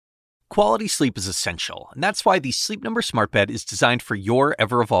Quality sleep is essential, and that's why the Sleep Number Smart Bed is designed for your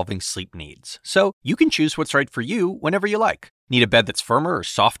ever-evolving sleep needs. So you can choose what's right for you whenever you like. Need a bed that's firmer or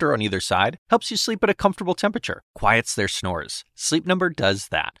softer on either side? Helps you sleep at a comfortable temperature. Quiets their snores. Sleep Number does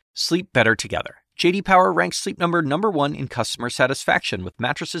that. Sleep better together. J.D. Power ranks Sleep Number #1 in customer satisfaction with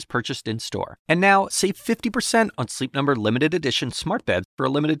mattresses purchased in-store. And now, save 50% on Sleep Number limited edition smart beds for a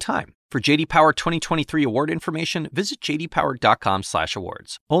limited time. For J.D. Power 2023 award information, visit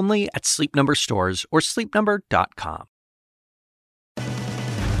jdpower.com/awards. Only at Sleep Number stores or sleepnumber.com.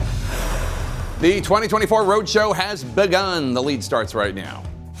 The 2024 roadshow has begun. The lead starts right now.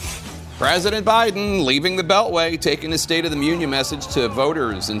 President Biden leaving the Beltway, taking his State of the Union message to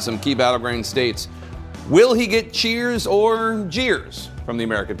voters in some key battleground states. Will he get cheers or jeers from the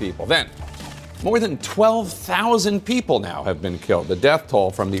American people? Then, more than 12,000 people now have been killed. The death toll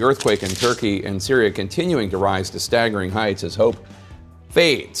from the earthquake in Turkey and Syria continuing to rise to staggering heights as hope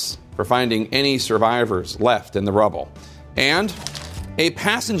fades for finding any survivors left in the rubble. And a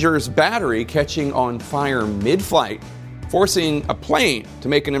passenger's battery catching on fire mid-flight, forcing a plane to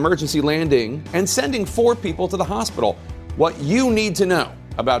make an emergency landing and sending 4 people to the hospital. What you need to know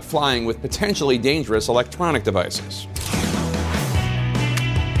about flying with potentially dangerous electronic devices.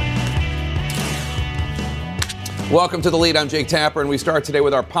 Welcome to The Lead. I'm Jake Tapper, and we start today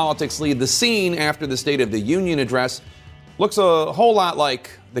with our politics lead. The scene after the State of the Union address looks a whole lot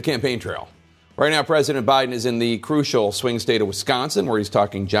like the campaign trail. Right now, President Biden is in the crucial swing state of Wisconsin, where he's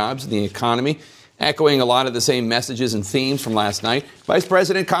talking jobs and the economy, echoing a lot of the same messages and themes from last night. Vice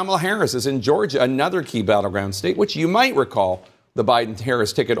President Kamala Harris is in Georgia, another key battleground state, which you might recall the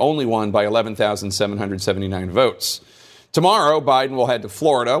Biden-Harris ticket only won by 11,779 votes. Tomorrow, Biden will head to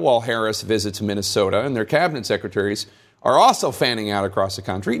Florida while Harris visits Minnesota, and their cabinet secretaries are also fanning out across the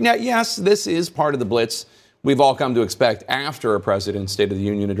country. Now, yes, this is part of the blitz we've all come to expect after a president's State of the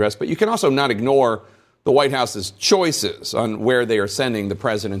Union address, but you can also not ignore the White House's choices on where they are sending the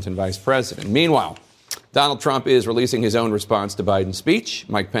president and vice president. Meanwhile, Donald Trump is releasing his own response to Biden's speech.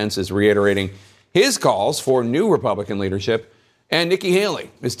 Mike Pence is reiterating his calls for new Republican leadership. And Nikki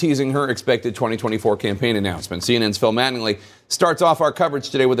Haley is teasing her expected 2024 campaign announcement. CNN's Phil Mattingly starts off our coverage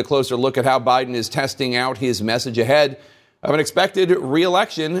today with a closer look at how Biden is testing out his message ahead of an expected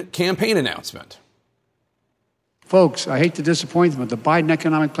re-election campaign announcement. Folks, I hate to disappoint them, but the Biden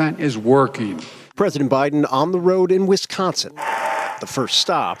economic plan is working. President Biden on the road in Wisconsin, the first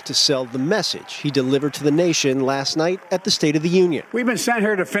stop to sell the message he delivered to the nation last night at the State of the Union. We've been sent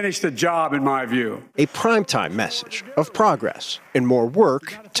here to finish the job, in my view. A primetime message of progress and more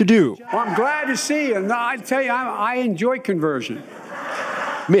work to do. Well, I'm glad to see you. No, I tell you, I enjoy conversion.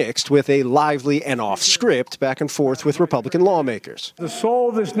 Mixed with a lively and off-script back and forth with Republican lawmakers. The soul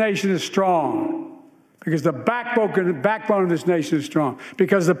of this nation is strong because the backbone of this nation is strong,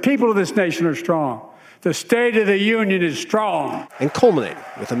 because the people of this nation are strong. The State of the Union is strong. And culminating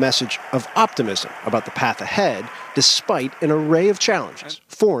with a message of optimism about the path ahead, despite an array of challenges,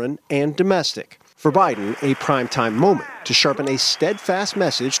 foreign and domestic. For Biden, a primetime moment to sharpen a steadfast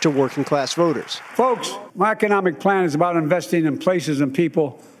message to working-class voters. Folks, my economic plan is about investing in places and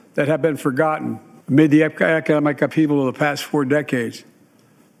people that have been forgotten amid the economic upheaval of the past 4 decades.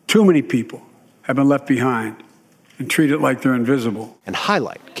 Too many people have been left behind and treated like they're invisible. And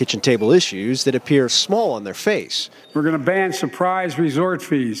highlight kitchen table issues that appear small on their face. We're going to ban surprise resort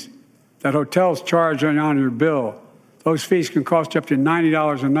fees that hotels charge on your bill. Those fees can cost you up to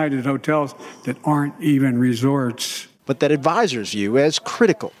 $90 a night at hotels that aren't even resorts. But that advisors view as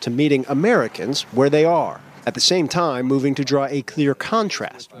critical to meeting Americans where they are. At the same time, moving to draw a clear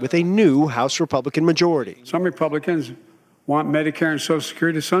contrast with a new House Republican majority. Some Republicans want Medicare and Social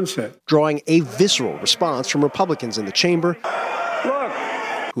Security to sunset. Drawing a visceral response from Republicans in the chamber, Look,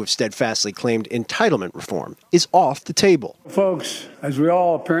 who have steadfastly claimed entitlement reform is off the table. Folks, as we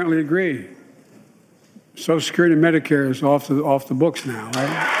all apparently agree, Social Security and Medicare is off the books now,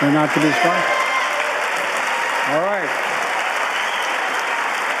 right? They're not to be sponsored. All right.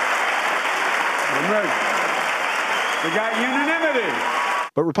 I'm ready. We got unanimity.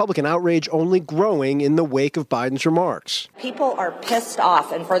 But Republican outrage only growing in the wake of Biden's remarks. People are pissed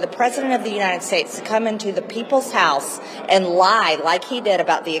off, and for the President of the United States to come into the people's house and lie like he did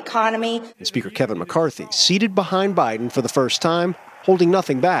about the economy. And Speaker Kevin McCarthy, seated behind Biden for the first time, holding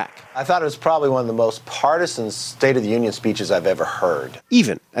nothing back. I thought it was probably one of the most partisan State of the Union speeches I've ever heard.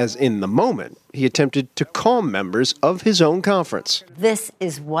 Even as in the moment, he attempted to calm members of his own conference. This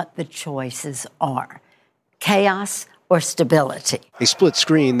is what the choices are: chaos or stability. A split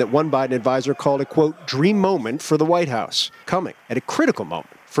screen that one Biden advisor called a, quote, dream moment for the White House, coming at a critical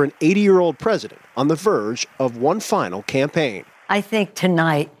moment for an 80-year-old president on the verge of one final campaign. I think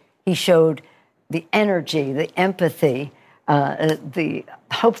tonight He showed the energy, the empathy, the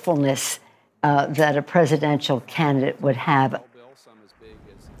hopefulness that a presidential candidate would have.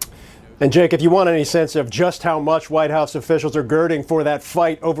 And Jake, if you want any sense of just how much White House officials are girding for that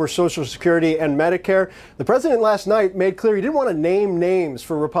fight over Social Security and Medicare, the president last night made clear he didn't want to name names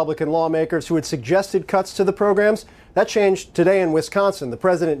for Republican lawmakers who had suggested cuts to the programs. That changed today in Wisconsin, the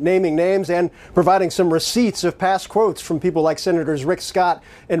president naming names and providing some receipts of past quotes from people like Senators Rick Scott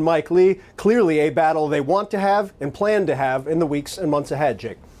and Mike Lee. Clearly a battle they want to have and plan to have in the weeks and months ahead,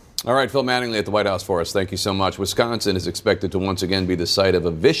 Jake. All right, Phil Mattingly at the White House for us. Thank you so much. Wisconsin is expected to once again be the site of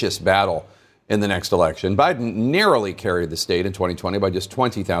a vicious battle in the next election. Biden narrowly carried the state in 2020 by just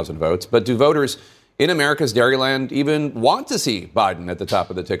 20,000 votes. But do voters in America's Dairyland even want to see Biden at the top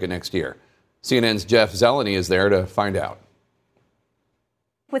of the ticket next year? CNN's Jeff Zeleny is there to find out.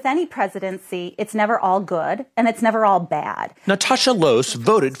 With any presidency, it's never all good and it's never all bad. Natasha Lose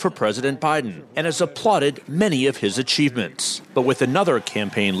voted for President Biden and has applauded many of his achievements. But with another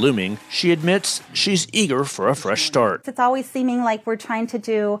campaign looming, she admits she's eager for a fresh start. It's always seeming like we're trying to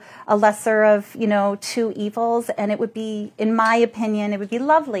do a lesser of, two evils. And it would be, in my opinion, it would be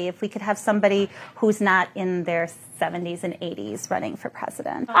lovely if we could have somebody who's not in their 70s and 80s running for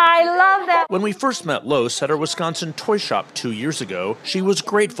president. I love that. When we first met Lose at her Wisconsin toy shop 2 years ago, she was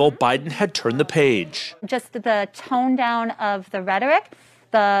grateful Biden had turned the page. Just the tone down of the rhetoric,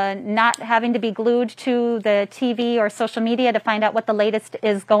 the not having to be glued to the TV or social media to find out what the latest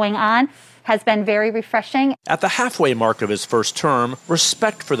is going on has been very refreshing. At the halfway mark of his first term,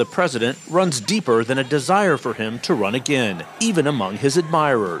 respect for the president runs deeper than a desire for him to run again, even among his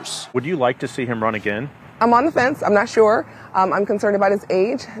admirers. Would you like to see him run again? I'm on the fence. I'm not sure. I'm concerned about his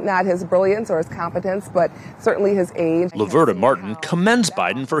age, not his brilliance or his competence, but certainly his age. Laverta Martin commends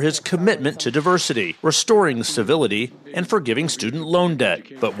Biden for his commitment to diversity, restoring civility, and forgiving student loan debt,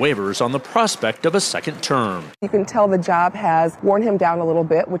 but wavers on the prospect of a second term. You can tell the job has worn him down a little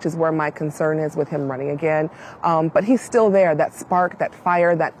bit, which is where my concern is with him running again. But he's still there. That spark, that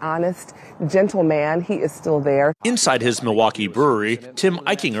fire, that honest, gentle man, he is still there. Inside his Milwaukee brewery, Tim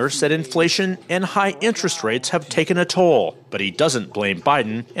Eichinger said inflation and high interest rates have taken a toll, but he doesn't blame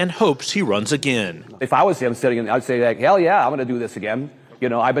Biden and hopes he runs again. If I was him sitting, I'd say, like, hell yeah, I'm going to do this again.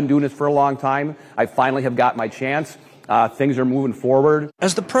 I've been doing this for a long time. I finally have got my chance. Things are moving forward.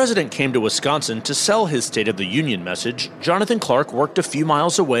 As the president came to Wisconsin to sell his State of the Union message, Jonathan Clark worked a few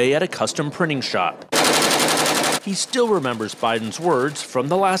miles away at a custom printing shop. He still remembers Biden's words from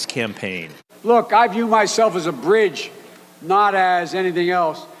the last campaign. Look, I view myself as a bridge, not as anything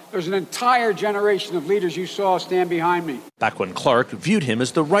else. There's an entire generation of leaders you saw stand behind me. Back when Clark viewed him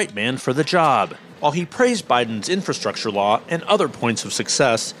as the right man for the job. While he praised Biden's infrastructure law and other points of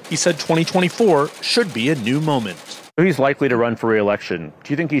success, he said 2024 should be a new moment. He's likely to run for re-election.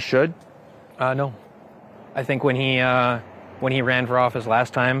 Do you think he should? No. I think when he ran for office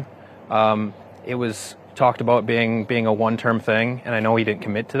last time, it was talked about being a one-term thing, and I know he didn't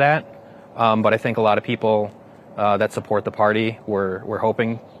commit to that. But I think a lot of people that support the party were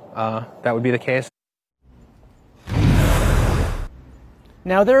hoping that would be the case.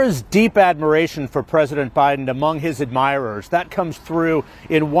 Now, there is deep admiration for President Biden among his admirers. That comes through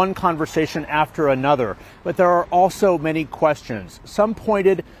in one conversation after another. But there are also many questions, some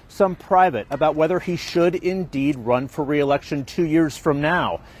pointed, some private, about whether he should indeed run for re-election 2 years from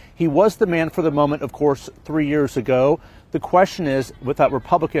now. He was the man for the moment, of course, 3 years ago. The question is, with that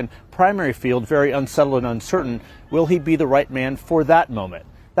Republican primary field very unsettled and uncertain, will he be the right man for that moment?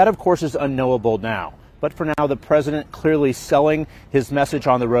 That, of course, is unknowable now. But for now, the president clearly selling his message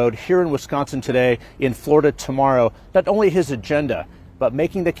on the road here in Wisconsin today, in Florida tomorrow, not only his agenda, but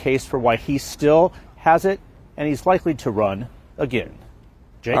making the case for why he still has it and he's likely to run again.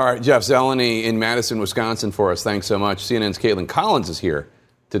 Jake? All right, Jeff Zeleny in Madison, Wisconsin for us. Thanks so much. CNN's Caitlin Collins is here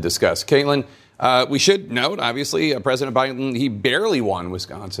to discuss. Caitlin, we should note, obviously, President Biden, he barely won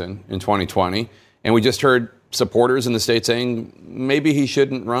Wisconsin in 2020. And we just heard supporters in the state saying maybe he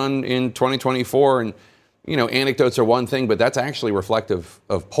shouldn't run in 2024. And anecdotes are one thing, but that's actually reflective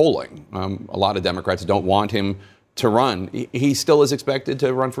of polling. A lot of Democrats don't want him to run. He still is expected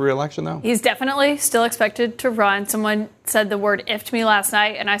to run for re-election, though? He's definitely still expected to run. Someone said the word if to me last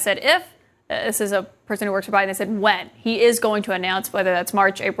night, and I said if. This is a person who works for Biden. They said when. He is going to announce, whether that's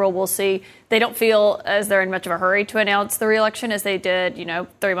March, April, we'll see. They don't feel as they're in much of a hurry to announce the re-election as they did,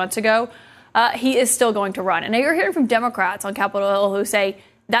 3 months ago. He is still going to run. And now you're hearing from Democrats on Capitol Hill who say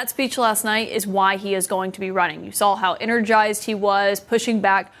that speech last night is why he is going to be running. You saw how energized he was, pushing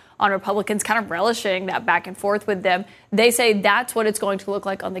back on Republicans kind of relishing that back and forth with them. They say that's what it's going to look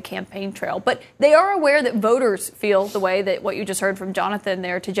like on the campaign trail. But they are aware that voters feel the way that what you just heard from Jonathan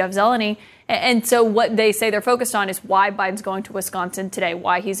there to Jeff Zeleny. And so what they say they're focused on is why Biden's going to Wisconsin today,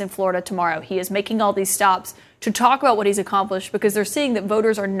 why he's in Florida tomorrow. He is making all these stops to talk about what he's accomplished because they're seeing that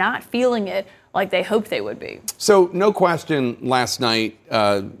voters are not feeling it like they hoped they would be. So no question last night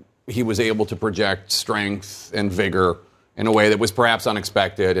he was able to project strength and vigor in a way that was perhaps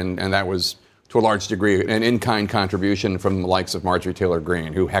unexpected, and that was, to a large degree, an in-kind contribution from the likes of Marjorie Taylor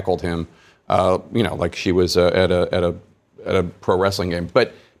Greene, who heckled him, like she was at a pro wrestling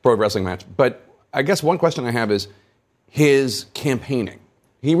match. But I guess one question I have is his campaigning.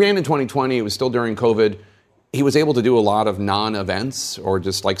 He ran in 2020. It was still during COVID. He was able to do a lot of non-events or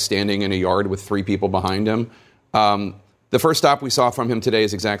just like standing in a yard with 3 people behind him. The first stop we saw from him today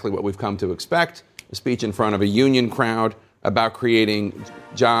is exactly what we've come to expect. A speech in front of a union crowd about creating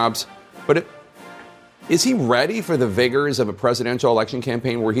jobs. But is he ready for the vigors of a presidential election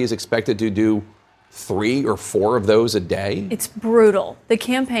campaign where he's expected to do 3 or 4 of those a day? It's brutal. The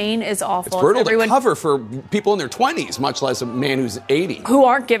campaign is awful. It's brutal to cover for people in their 20s, much less a man who's 80. Who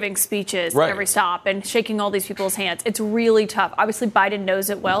aren't giving speeches Right. at every stop and shaking all these people's hands. It's really tough. Obviously, Biden knows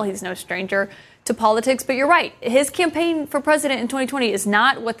it well. He's no stranger to politics. But you're right. His campaign for president in 2020 is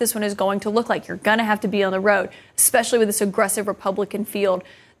not what this one is going to look like. You're going to have to be on the road, especially with this aggressive Republican field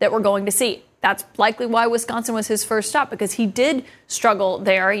that we're going to see. That's likely why Wisconsin was his first stop, because he did struggle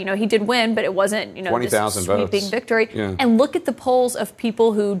there. You know, he did win, but it wasn't, this 20,000 sweeping votes. victory. Yeah. And look at the polls of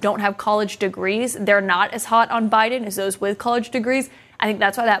people who don't have college degrees. They're not as hot on Biden as those with college degrees. I think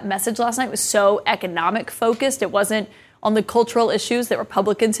that's why that message last night was so economic focused. It wasn't on the cultural issues that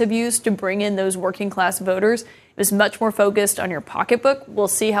Republicans have used to bring in those working class voters. It was much more focused on your pocketbook. We'll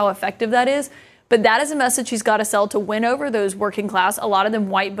see how effective that is. But that is a message he's got to sell to win over those working class, a lot of them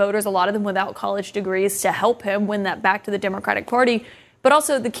white voters, a lot of them without college degrees, to help him win that back to the Democratic Party. But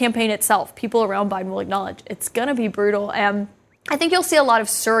also the campaign itself. People around Biden will acknowledge it's going to be brutal. And I think you'll see a lot of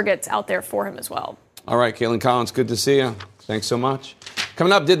surrogates out there for him as well. All right, Caitlin Collins, good to see you. Thanks so much.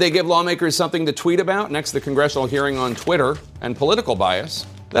 Coming up, did they give lawmakers something to tweet about? Next, the congressional hearing on Twitter and political bias.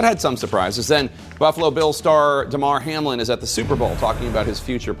 That had some surprises. Then, Buffalo Bills star Damar Hamlin is at the Super Bowl talking about his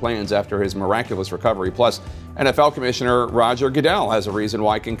future plans after his miraculous recovery. Plus, NFL Commissioner Roger Goodell has a reason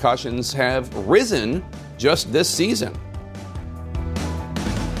why concussions have risen just this season.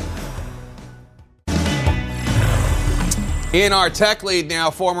 In our tech lead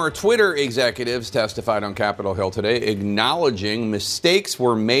now, former Twitter executives testified on Capitol Hill today, acknowledging mistakes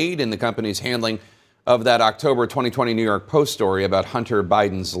were made in the company's handling of that October 2020 New York Post story about Hunter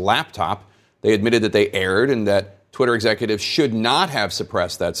Biden's laptop. They admitted that they erred and that Twitter executives should not have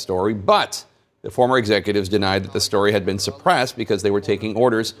suppressed that story, but the former executives denied that the story had been suppressed because they were taking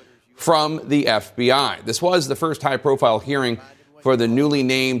orders from the FBI. This was the first high-profile hearing for the newly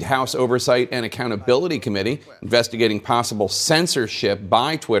named House Oversight and Accountability Committee, investigating possible censorship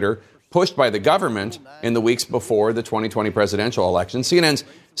by Twitter pushed by the government in the weeks before the 2020 presidential election. CNN's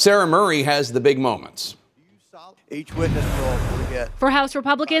Sarah Murray has the big moments. Each witness will get. For House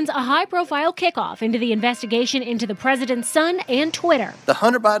Republicans, a high-profile kickoff into the investigation into the president's son and Twitter. The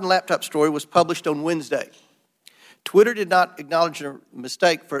Hunter Biden laptop story was published on Wednesday. Twitter did not acknowledge a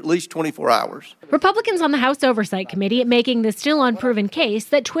mistake for at least 24 hours. Republicans on the House Oversight Committee making the still unproven case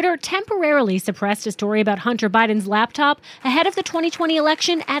that Twitter temporarily suppressed a story about Hunter Biden's laptop ahead of the 2020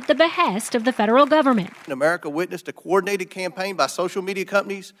 election at the behest of the federal government. America witnessed a coordinated campaign by social media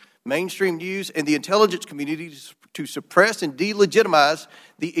companies, mainstream news, and the intelligence community to suppress and delegitimize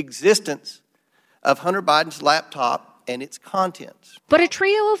the existence of Hunter Biden's laptop and its contents. But a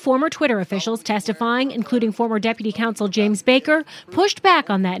trio of former Twitter officials testifying, including former Deputy Counsel James Baker, pushed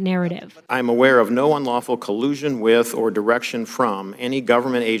back on that narrative. I'm aware of no unlawful collusion with or direction from any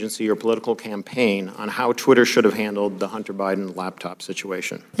government agency or political campaign on how Twitter should have handled the Hunter Biden laptop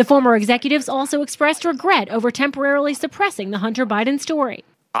situation. The former executives also expressed regret over temporarily suppressing the Hunter Biden story.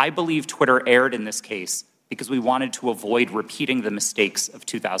 I believe Twitter erred in this case because we wanted to avoid repeating the mistakes of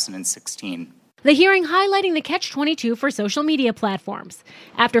 2016. The hearing highlighting the catch-22 for social media platforms.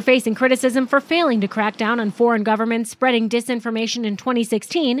 After facing criticism for failing to crack down on foreign governments spreading disinformation in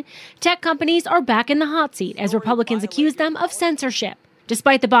 2016, tech companies are back in the hot seat as Republicans accuse them of censorship.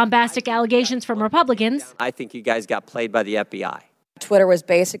 Despite the bombastic allegations from Republicans, I think you guys got played by the FBI. Twitter was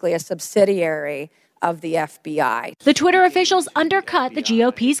basically a subsidiary of the FBI. The Twitter officials undercut the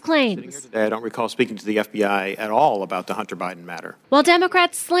GOP's claims. I don't recall speaking to the FBI at all about the Hunter Biden matter. While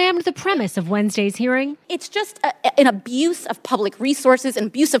Democrats slammed the premise of Wednesday's hearing, it's just an abuse of public resources, an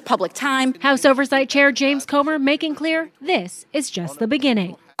abuse of public time. House Oversight Chair James Comer making clear this is just the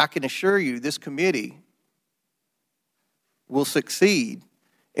beginning. I can assure you this committee will succeed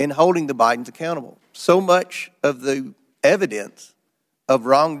in holding the Bidens accountable. So much of the evidence of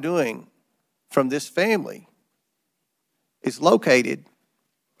wrongdoing from this family is located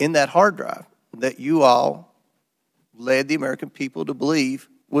in that hard drive that you all led the American people to believe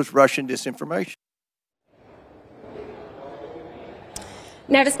was Russian disinformation.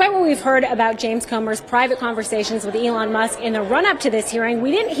 Now, despite what we've heard about James Comer's private conversations with Elon Musk in the run-up to this hearing, we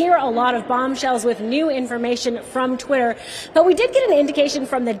didn't hear a lot of bombshells with new information from Twitter. But we did get an indication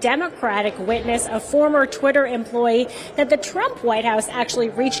from the Democratic witness, a former Twitter employee, that the Trump White House actually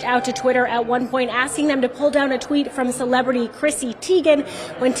reached out to Twitter at one point, asking them to pull down a tweet from celebrity Chrissy Teigen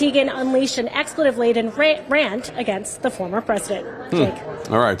when Teigen unleashed an expletive-laden rant against the former president. Jake.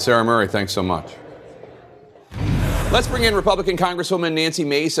 All right, Sarah Murray, thanks so much. Let's bring in Republican Congresswoman Nancy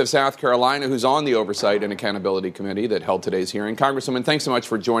Mace of South Carolina, who's on the Oversight and Accountability Committee that held today's hearing. Congresswoman, thanks so much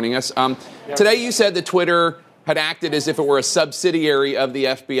for joining us. Today you said that Twitter had acted as if it were a subsidiary of the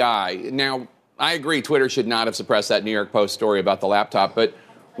FBI. Now, I agree Twitter should not have suppressed that New York Post story about the laptop, but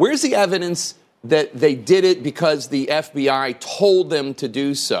where's the evidence that they did it because the FBI told them to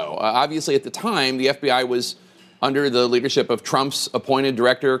do so? Obviously, at the time, the FBI was under the leadership of Trump's appointed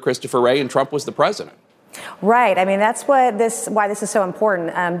director, Christopher Wray, and Trump was the president. Right. I mean, that's why this is so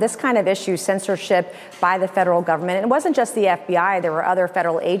important. This kind of issue, censorship by the federal government, and it wasn't just the FBI. There were other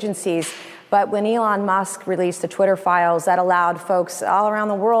federal agencies. But when Elon Musk released the Twitter files, that allowed folks all around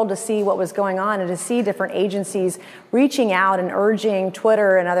the world to see what was going on and to see different agencies reaching out and urging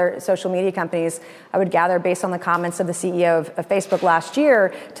Twitter and other social media companies, I would gather based on the comments of the CEO of Facebook last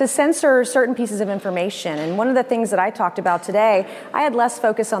year, to censor certain pieces of information. And one of the things that I talked about today, I had less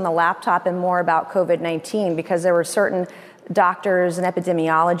focus on the laptop and more about COVID-19 because there were certain doctors and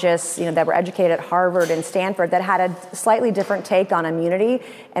epidemiologists, that were educated at Harvard and Stanford that had a slightly different take on immunity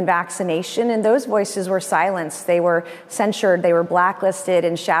and vaccination. And those voices were silenced. They were censured. They were blacklisted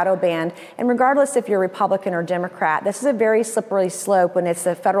and shadow banned. And regardless if you're Republican or Democrat, this is a very slippery slope when it's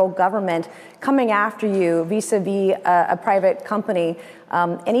the federal government coming after you vis-a-vis a private company.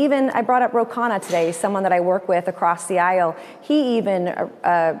 And even, I brought up Ro Khanna today, someone that I work with across the aisle. He even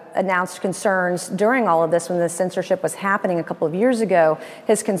announced concerns during all of this when the censorship was happening a couple of years ago,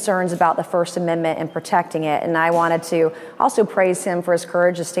 his concerns about the First Amendment and protecting it. And I wanted to also praise him for his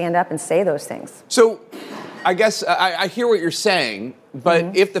courage to stand up and say those things. So I guess I hear what you're saying,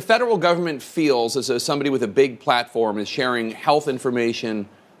 but if the federal government feels as though somebody with a big platform is sharing health information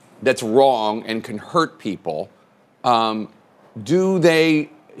that's wrong and can hurt people,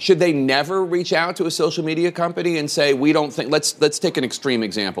 should they never reach out to a social media company and say, we don't think, let's take an extreme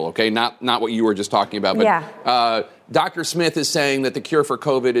example, okay? Not what you were just talking about, but yeah. Dr. Smith is saying that the cure for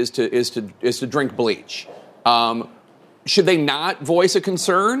COVID is to drink bleach. Should they not voice a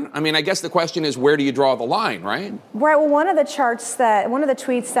concern? I mean, I guess the question is, where do you draw the line, right? Right. Well, one of the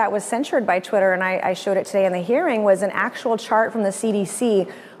tweets that was censured by Twitter, and I showed it today in the hearing, was an actual chart from the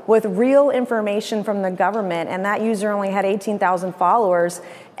CDC with real information from the government, and that user only had 18,000 followers,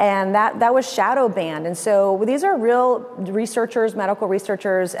 and that was shadow banned. And so these are real researchers, medical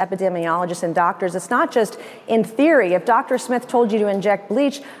researchers, epidemiologists, and doctors. It's not just in theory. If Dr. Smith told you to inject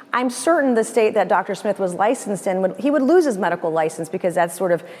bleach, I'm certain the state that Dr. Smith was licensed in, he would lose his medical license because that's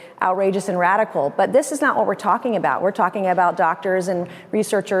sort of outrageous and radical. But this is not what we're talking about. We're talking about doctors and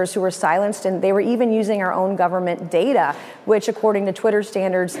researchers who were silenced, and they were even using our own government data, which according to Twitter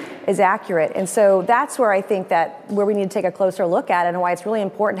standards is accurate. And so that's where I think where we need to take a closer look at it and why it's really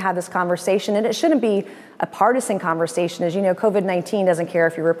important to have this conversation. And it shouldn't be a partisan conversation. As you know, COVID-19 doesn't care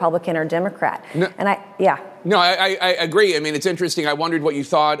if you're Republican or Democrat. No. And I agree. I mean, it's interesting. I wondered what you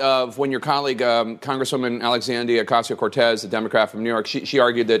thought of when your colleague, Congresswoman Alexandria Ocasio-Cortez, the Democrat from New York, she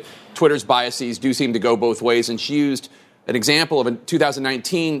argued that Twitter's biases do seem to go both ways. And she used an example of a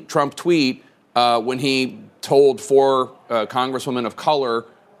 2019 Trump tweet when he told four congresswomen of color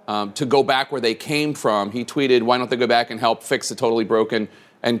to go back where they came from. He tweeted, why don't they go back and help fix the totally broken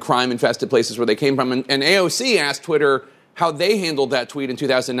and crime-infested places where they came from? And AOC asked Twitter how they handled that tweet in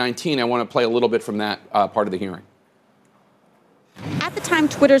 2019. I want to play a little bit from that part of the hearing. At the time,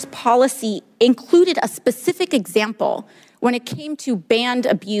 Twitter's policy included a specific example when it came to banned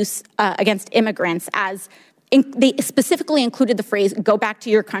abuse against immigrants, as they specifically included the phrase, go back to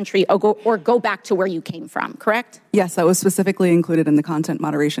your country or go back to where you came from, correct? Yes, that was specifically included in the content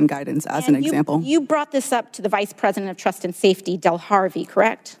moderation guidance as an example. You brought this up to the Vice President of Trust and Safety, Del Harvey,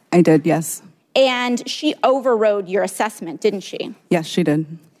 correct? I did, yes. And she overrode your assessment, didn't she? Yes, she did.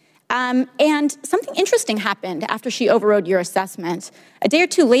 And something interesting happened after she overrode your assessment. A day or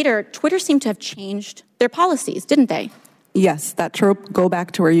two later, Twitter seemed to have changed their policies, didn't they? Yes, that trope, go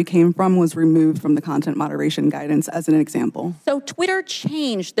back to where you came from, was removed from the content moderation guidance as an example. So Twitter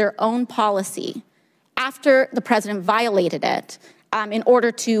changed their own policy after the president violated it in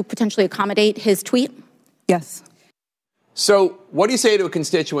order to potentially accommodate his tweet? Yes. So what do you say to a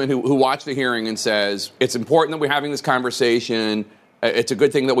constituent who watched the hearing and says, it's important that we're having this conversation, it's a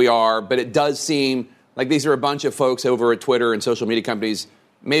good thing that we are, but it does seem like these are a bunch of folks over at Twitter and social media companies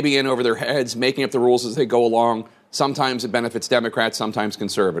maybe in over their heads, making up the rules as they go along. Sometimes it benefits Democrats, sometimes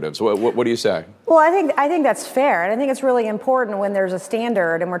conservatives. What do you say? Well, I think that's fair. And I think it's really important when there's a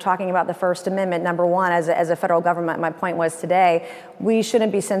standard, and we're talking about the First Amendment, number one, as a federal government, my point was today, we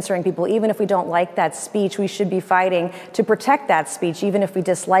shouldn't be censoring people. Even if we don't like that speech, we should be fighting to protect that speech, even if we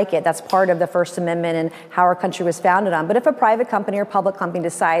dislike it. That's part of the First Amendment and how our country was founded on. But if a private company or public company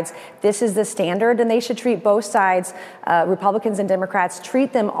decides this is the standard, then they should treat both sides, Republicans and Democrats,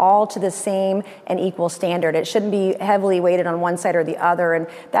 treat them all to the same and equal standard. It shouldn't be heavily weighted on one side or the other. And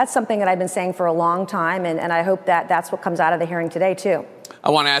that's something that I've been saying for a long time. And I hope that that's what comes out of the hearing today, too. I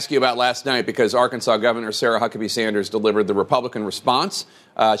want to ask you about last night because Arkansas Governor Sarah Huckabee Sanders delivered the Republican response.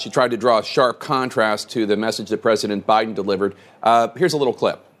 She tried to draw a sharp contrast to the message that President Biden delivered. Here's a little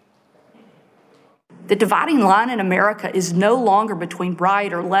clip. The dividing line in America is no longer between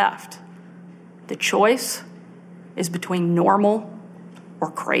right or left. The choice is between normal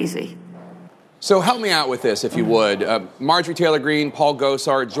or crazy. So help me out with this, if you would. Marjorie Taylor Greene, Paul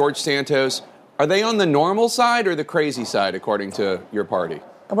Gosar, George Santos, are they on the normal side or the crazy side, according to your party?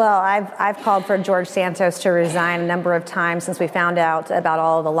 Well, I've called for George Santos to resign a number of times since we found out about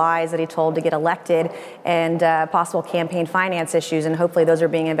all of the lies that he told to get elected and possible campaign finance issues, and hopefully those are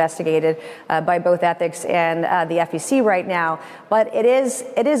being investigated by both ethics and the FEC right now. But it is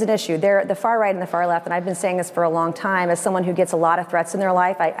an issue. They're the far right and the far left, and I've been saying this for a long time. As someone who gets a lot of threats in their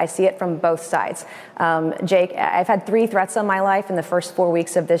life, I see it from both sides. Jake, I've had 3 threats on my life in the first 4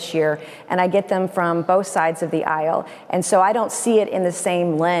 weeks of this year, and I get them from both sides of the aisle. And so I don't see it in the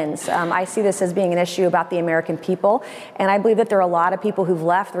same lens. I see this as being an issue about the American people, and I believe that there are a lot of people who've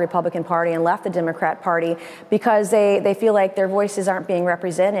left the Republican Party and left the Democrat Party because they feel like their voices aren't being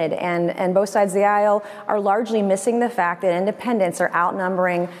represented, and both sides of the aisle are largely missing the fact that independents are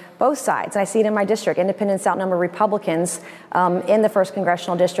outnumbering both sides. I see it in my district. Independents outnumber Republicans in the 1st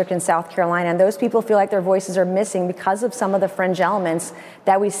Congressional District in South Carolina, and those people feel like their voices are missing because of some of the fringe elements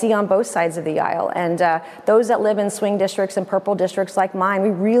that we see on both sides of the aisle. And those that live in swing districts and purple districts like mine,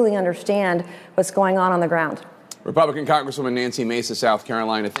 we really understand what's going on the ground. Republican Congresswoman Nancy Mesa, South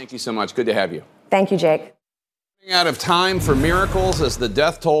Carolina, thank you so much. Good to have you. Thank you, Jake. Running out of time for miracles as the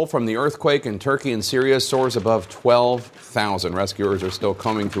death toll from the earthquake in Turkey and Syria soars above 12,000. Rescuers are still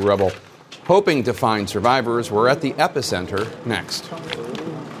combing through rubble, hoping to find survivors. We're at the epicenter next.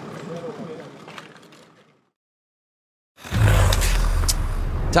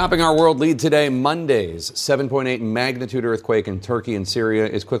 Topping our world lead today, Monday's 7.8 magnitude earthquake in Turkey and Syria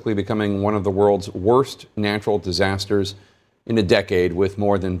is quickly becoming one of the world's worst natural disasters in a decade, with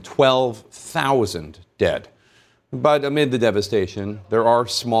more than 12,000 dead. But amid the devastation, there are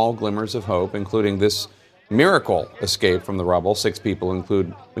small glimmers of hope, including this miracle escape from the rubble. 6 people,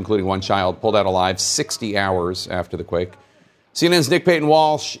 including one child, pulled out alive 60 hours after the quake. CNN's Nick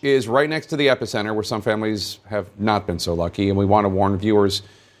Payton-Walsh is right next to the epicenter, where some families have not been so lucky, and we want to warn viewers,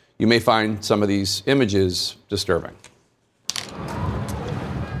 you may find some of these images disturbing.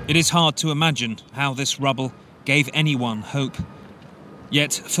 It is hard to imagine how this rubble gave anyone hope.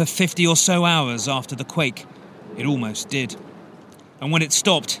 Yet, for 50 or so hours after the quake, it almost did. And when it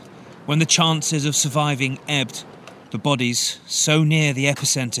stopped, when the chances of surviving ebbed, the bodies, so near the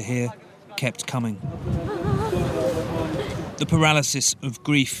epicenter here, kept coming. The paralysis of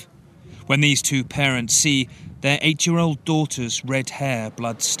grief, when these 2 parents see their 8-year-old daughter's red hair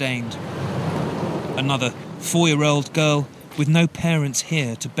blood-stained. Another 4-year-old girl with no parents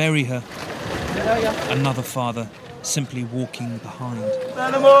here to bury her. Another father simply walking behind.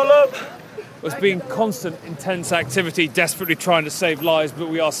 Stand them all up! There's been constant, intense activity, desperately trying to save lives, but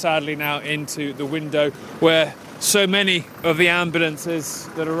we are sadly now into the window where so many of the ambulances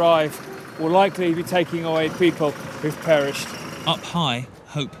that arrive will likely be taking away people who've perished. Up high,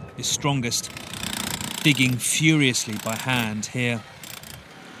 hope is strongest, digging furiously by hand here.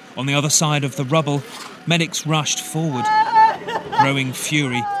 On the other side of the rubble, medics rushed forward, growing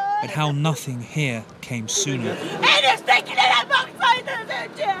fury at how nothing here came sooner.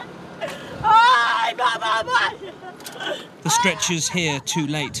 The stretchers here too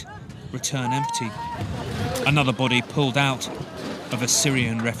late return empty. Another body pulled out of a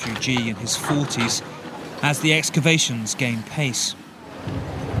Syrian refugee in his 40s as the excavations gain pace.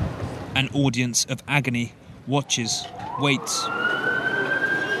 An audience of agony watches, waits.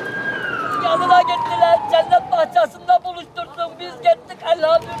 Yanına gittiler, cennet bahçesinde buluşturdum. Biz gittik,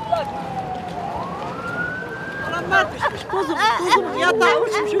 elhamdülillah. Olanlar düşmüş, kuzum yatağa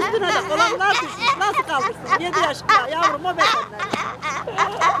uçmuş, üstüne de olanlar düşmüş. Nasıl kaldırsın? 7 yaşında yavrum o bedenler.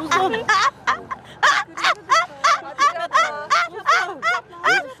 Kuzum.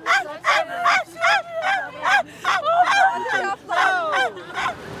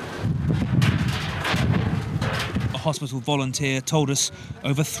 A hospital volunteer told us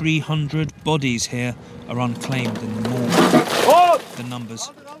over 300 bodies here are unclaimed in the morgue. The numbers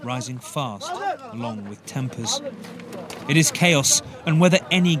rising fast, along with tempers. It is chaos, and whether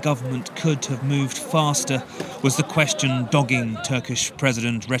any government could have moved faster was the question dogging Turkish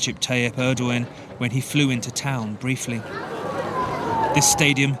President Recep Tayyip Erdogan when he flew into town briefly. This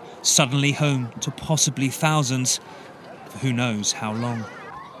stadium suddenly home to possibly thousands, for who knows how long.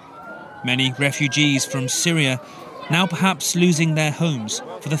 Many refugees from Syria now perhaps losing their homes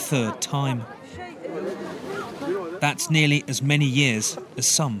for the third time. That's nearly as many years as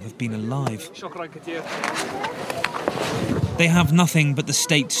some have been alive. They have nothing but the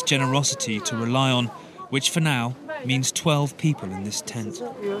state's generosity to rely on, which for now means 12 people in this tent.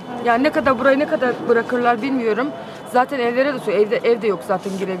 Yani ne kadar burayı ne kadar bırakırlar bilmiyorum. Zaten evlere de su, evde yok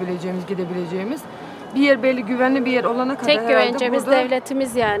zaten gidebileceğimiz. Bir yer belli güvenli bir yer olana kadar. Tek güvencemiz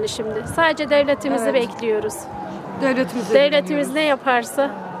devletimiz yani şimdi. Sadece devletimizi bekliyoruz. Devletimiz ne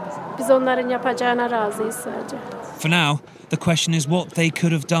yaparsa biz onların yapacağına razıyız sadece. For now, the question is what they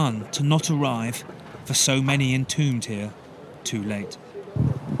could have done to not arrive for so many entombed here too late.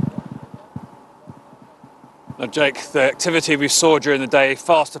 Now, Jake, the activity we saw during the day,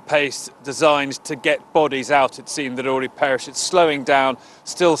 faster paced, designed to get bodies out, it seemed, that already perished. It's slowing down,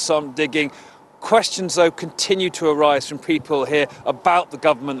 still some digging. Questions, though, continue to arise from people here about the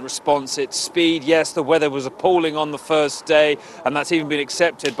government response, its speed. Yes, the weather was appalling on the first day, and that's even been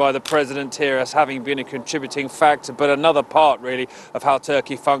accepted by the president here as having been a contributing factor. But another part, really, of how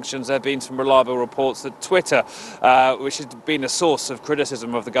Turkey functions, there have been some reliable reports that Twitter, which has been a source of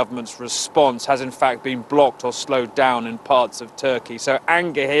criticism of the government's response, has in fact been blocked or slowed down in parts of Turkey. So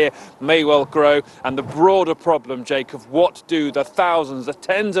anger here may well grow, and the broader problem, Jake, of what do the thousands, the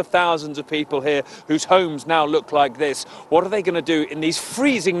tens of thousands of people here whose homes now look like this, what are they going to do in these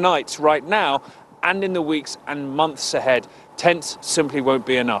freezing nights right now and in the weeks and months ahead? Tents simply won't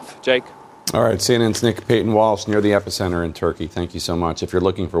be enough. Jake? All right, CNN's Nick Payton-Walsh near the epicenter in Turkey. Thank you so much. If you're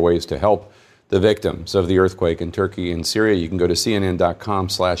looking for ways to help the victims of the earthquake in Turkey and Syria, you can go to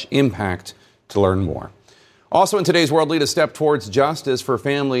cnn.com/impact to learn more. Also in today's World Lead, a step towards justice for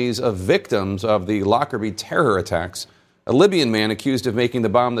families of victims of the Lockerbie terror attacks. A Libyan man accused of making the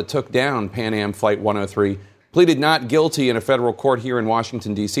bomb that took down Pan Am Flight 103 pleaded not guilty in a federal court here in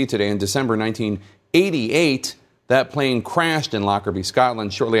Washington, D.C. today. In December 1988, that plane crashed in Lockerbie,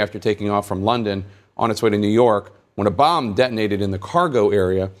 Scotland, shortly after taking off from London on its way to New York when a bomb detonated in the cargo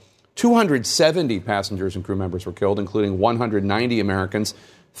area. 270 passengers and crew members were killed, including 190 Americans,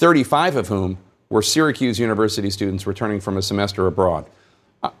 35 of whom were Syracuse University students returning from a semester abroad.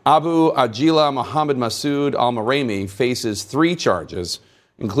 Abu Ajila Mohammed Masood al-Maremi faces 3 charges,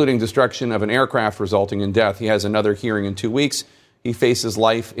 including destruction of an aircraft resulting in death. He has another hearing in 2 weeks. He faces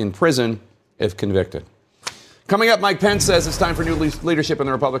life in prison if convicted. Coming up, Mike Pence says it's time for new leadership in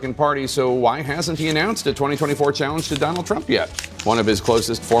the Republican Party, so why hasn't he announced a 2024 challenge to Donald Trump yet? One of his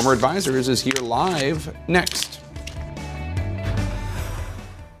closest former advisors is here live next.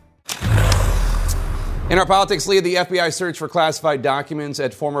 In our politics lead, the FBI search for classified documents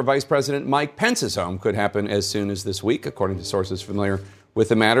at former Vice President Mike Pence's home could happen as soon as this week, according to sources familiar with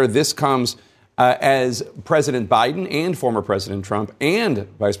the matter. This comes as President Biden and former President Trump and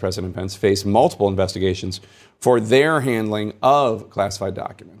Vice President Pence face multiple investigations for their handling of classified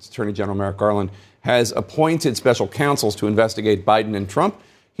documents. Attorney General Merrick Garland has appointed special counsels to investigate Biden and Trump.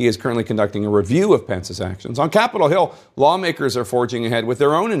 He is currently conducting a review of Pence's actions. On Capitol Hill, lawmakers are forging ahead with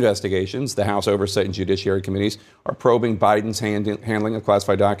their own investigations. The House Oversight and Judiciary Committees are probing Biden's handling of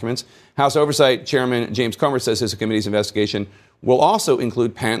classified documents. House Oversight Chairman James Comer says his committee's investigation will also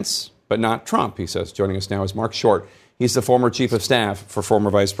include Pence, but not Trump, he says. Joining us now is Mark Short. He's the former chief of staff for former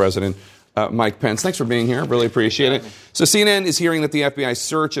Vice President Mike Pence. Thanks for being here. Really appreciate it. So CNN is hearing that the FBI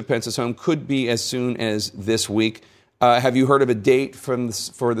search of Pence's home could be as soon as this week. Have you heard of a date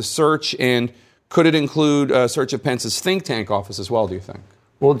for the search, and could it include a search of Pence's think tank office as well, do you think?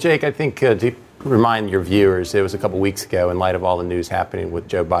 Well, Jake, I think to remind your viewers, it was a couple weeks ago, in light of all the news happening with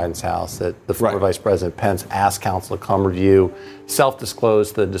Joe Biden's house, that the former Vice President Pence asked counsel to come review,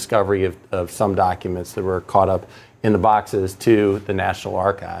 self-disclose the discovery of some documents that were caught up in the boxes to the National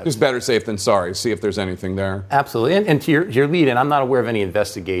Archives. Just better safe than sorry. See if there's anything there. Absolutely. And to your lead in, I'm not aware of any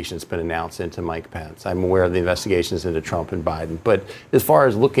investigation that's been announced into Mike Pence. I'm aware of the investigations into Trump and Biden. But as far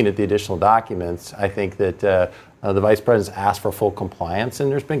as looking at the additional documents, I think that the Vice President's asked for full compliance,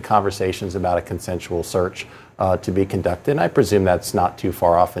 and there's been conversations about a consensual search to be conducted. And I presume that's not too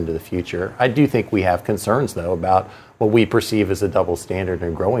far off into the future. I do think we have concerns, though, about what we perceive as a double standard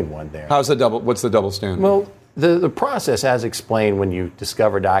and growing one there. What's the double standard? Well, the process, as explained when you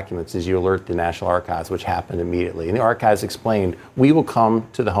discover documents, is you alert the National Archives, which happened immediately. And the archives explained, we will come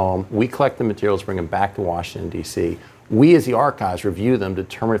to the home, we collect the materials, bring them back to Washington, D.C. We, as the archives, review them,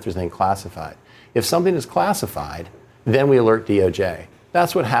 determine if there's anything classified. If something is classified, then we alert DOJ.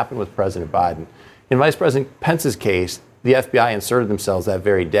 That's what happened with President Biden. In Vice President Pence's case, the FBI inserted themselves that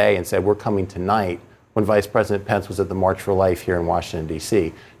very day and said, we're coming tonight, when Vice President Pence was at the March for Life here in Washington,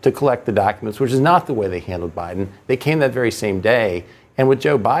 D.C., to collect the documents, which is not the way they handled Biden. They came that very same day. And with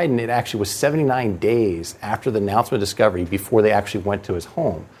Joe Biden, it actually was 79 days after the announcement of discovery before they actually went to his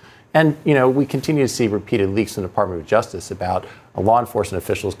home. And, we continue to see repeated leaks in the Department of Justice about law enforcement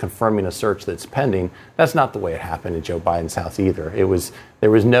officials confirming a search that's pending. That's not the way it happened in Joe Biden's house either. There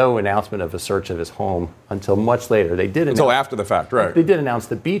was no announcement of a search of his home until much later. They did until after the fact, right? They did announce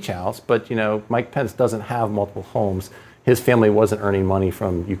the beach house, but, Mike Pence doesn't have multiple homes. His family wasn't earning money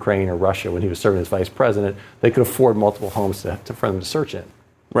from Ukraine or Russia when he was serving as vice president. They could afford multiple homes for them to search in.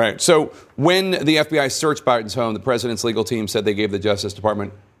 Right. So when the FBI searched Biden's home, the president's legal team said they gave the Justice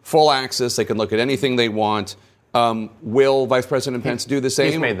Department full access. They can look at anything they want. Will Vice President Pence do the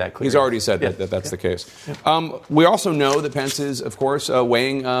same? He's made that clear. He's already said that's the case. We also know that Pence is, of course,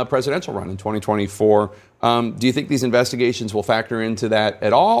 weighing a presidential run in 2024. Do you think these investigations will factor into that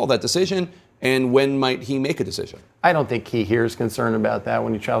at all, that decision? And when might he make a decision? I don't think he hears concern about that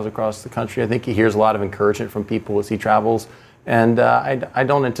when he travels across the country. I think he hears a lot of encouragement from people as he travels. And I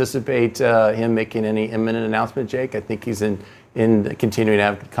don't anticipate him making any imminent announcement, Jake. I think he's in continuing to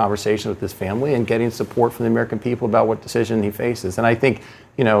have conversations with his family and getting support from the American people about what decision he faces. And I think,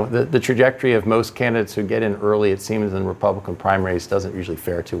 the trajectory of most candidates who get in early, it seems, in Republican primaries doesn't usually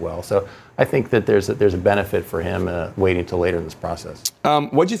fare too well. So I think that there's a benefit for him waiting until later in this process.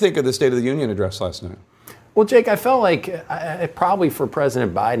 What did you think of the State of the Union address last night? Well, Jake, I felt like probably for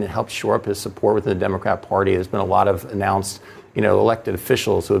President Biden, it helped shore up his support within the Democrat Party. There's been a lot of announced, elected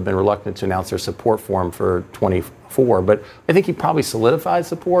officials who have been reluctant to announce their support for him for 24. But I think he probably solidified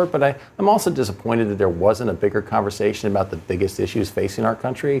support. But I'm also disappointed that there wasn't a bigger conversation about the biggest issues facing our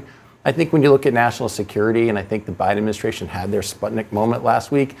country. I think when you look at national security, and I think the Biden administration had their Sputnik moment last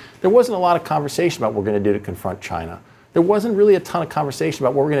week, there wasn't a lot of conversation about what we're going to do to confront China. There wasn't really a ton of conversation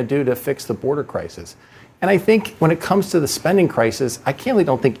about what we're going to do to fix the border crisis. And I think when it comes to the spending crisis, I candidly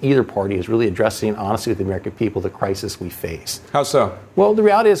don't think either party is really addressing honestly with the American people the crisis we face. How so? Well, the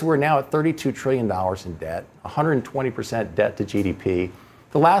reality is we're now at $32 trillion in debt, 120% debt to GDP.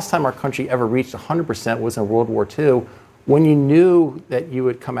 The last time our country ever reached 100% was in World War II, when you knew that you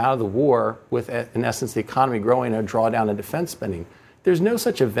would come out of the war with, in essence, the economy growing and a drawdown in defense spending. There's no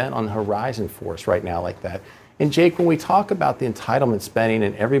such event on the horizon for us right now like that. And Jake, when we talk about the entitlement spending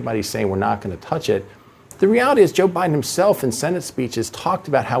and everybody's saying we're not going to touch it, the reality is Joe Biden himself in Senate speeches talked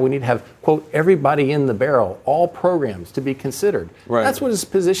about how we need to have, quote, everybody in the barrel, all programs to be considered. Right. That's what his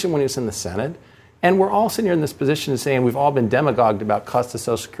position when he was in the Senate. And we're all sitting here in this position saying we've all been demagogued about cuts to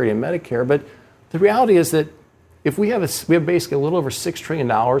Social Security and Medicare. But the reality is that if we have basically a little over $6 trillion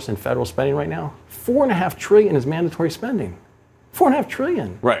in federal spending right now, $4.5 trillion is mandatory spending. $4.5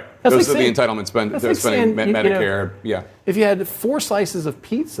 trillion. Right. That's Those like are saying, the entitlement spending, Medicare. Yeah. If you had 4 slices of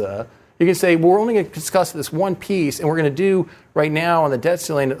pizza, you can say, well, we're only going to discuss this one piece, and we're going to do right now on the debt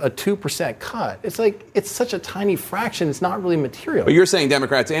ceiling a 2% cut. It's like, it's such a tiny fraction, it's not really material. But you're saying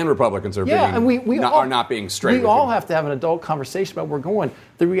Democrats and Republicans are are not being straight. We all have to have an adult conversation about where we're going.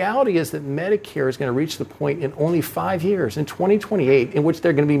 The reality is that Medicare is going to reach the point in only 5 years, in 2028, in which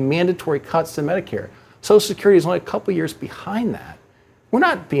there are going to be mandatory cuts to Medicare. Social Security is only a couple years behind that. We're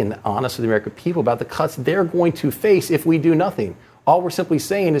not being honest with the American people about the cuts they're going to face if we do nothing. All we're simply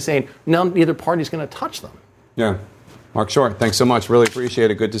saying is saying neither party is going to touch them. Yeah. Mark Short, thanks so much. Really appreciate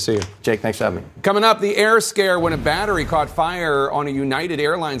it. Good to see you. Jake, thanks for having me. Coming up, the air scare when a battery caught fire on a United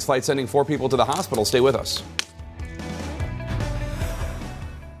Airlines flight, sending 4 people to the hospital. Stay with us.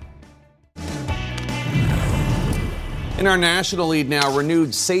 In our national lead now,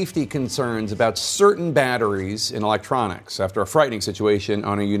 renewed safety concerns about certain batteries in electronics after a frightening situation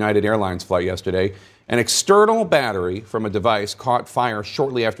on a United Airlines flight yesterday. An external battery from a device caught fire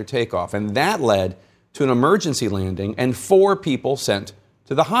shortly after takeoff, and that led to an emergency landing and 4 people sent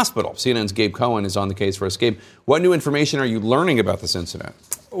to the hospital. CNN's Gabe Cohen is on the case for us. Gabe, what new information are you learning about this incident?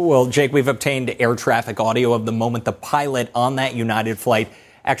 Well, Jake, we've obtained air traffic audio of the moment the pilot on that United flight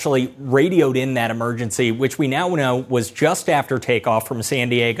actually radioed in that emergency, which we now know was just after takeoff from San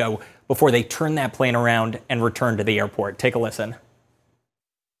Diego before they turned that plane around and returned to the airport. Take a listen.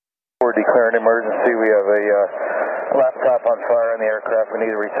 We're declaring emergency. We have a laptop on fire in the aircraft. We need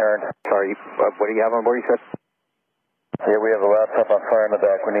to return. Sorry, what do you have on board, you said? Yeah, we have a laptop on fire in the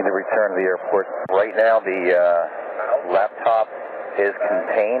back. We need to return to the airport. Right now, the laptop is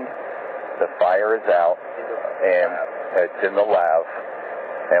contained. The fire is out, and it's in the lab.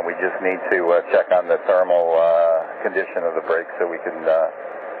 And we just need to check on the thermal condition of the brakes so we can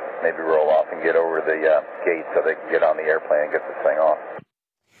maybe roll off and get over the gate so they can get on the airplane and get this thing off.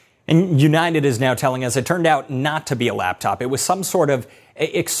 And United is now telling us it turned out not to be a laptop. It was some sort of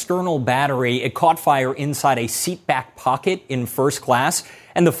external battery. It caught fire inside a seat back pocket in first class.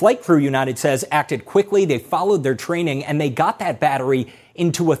 And the flight crew, United says, acted quickly. They followed their training and they got that battery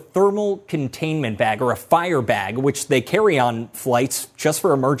into a thermal containment bag or a fire bag, which they carry on flights just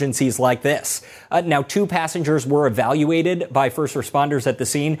for emergencies like this. Now, 2 passengers were evaluated by first responders at the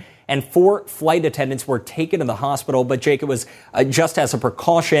scene, and 4 flight attendants were taken to the hospital. But, Jake, it was just as a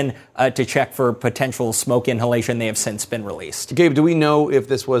precaution to check for potential smoke inhalation. They have since been released. Gabe, do we know if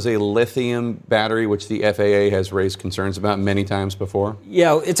this was a lithium battery, which the FAA has raised concerns about many times before?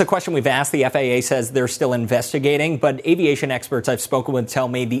 Yeah, it's a question we've asked. The FAA says they're still investigating, but aviation experts I've spoken with tell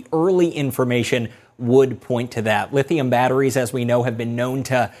me the early information would point to that. Lithium batteries, as we know, have been known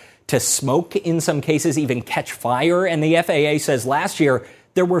to smoke in some cases, even catch fire. And the FAA says last year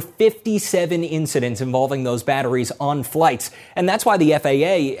there were 57 incidents involving those batteries on flights. And that's why the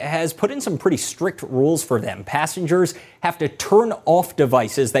FAA has put in some pretty strict rules for them. Passengers have to turn off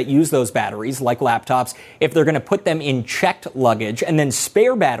devices that use those batteries, like laptops, if they're going to put them in checked luggage. And then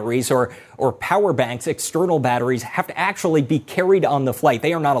spare batteries or power banks, external batteries, have to actually be carried on the flight.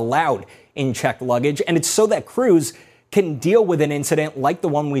 They are not allowed in checked luggage. And it's so that crews can deal with an incident like the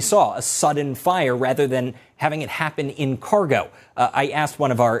one we saw, a sudden fire, rather than having it happen in cargo. I asked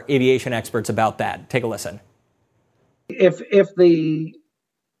one of our aviation experts about that. Take a listen. If the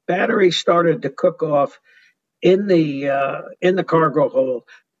battery started to cook off in the cargo hold,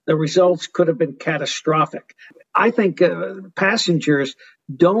 the results could have been catastrophic. I think passengers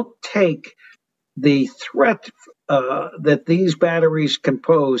don't take the threat that these batteries can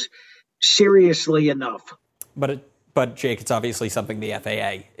pose seriously enough. But, Jake, it's obviously something the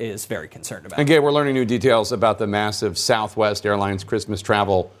FAA is very concerned about. And, Gabe, we're learning new details about the massive Southwest Airlines Christmas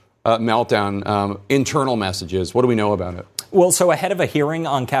travel meltdown, internal messages. What do we know about it? Well, so ahead of a hearing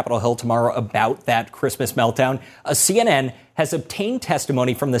on Capitol Hill tomorrow about that Christmas meltdown, CNN has obtained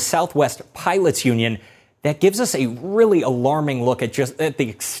testimony from the Southwest Pilots Union that gives us a really alarming look at the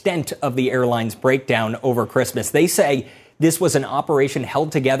extent of the airline's breakdown over Christmas. They say this was an operation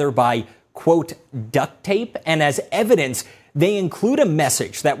held together by, quote, duct tape, and as evidence, they include a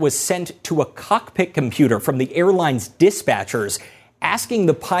message that was sent to a cockpit computer from the airline's dispatchers asking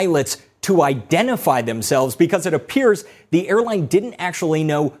the pilots to identify themselves because it appears the airline didn't actually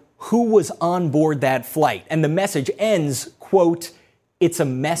know who was on board that flight. And the message ends, quote, "It's a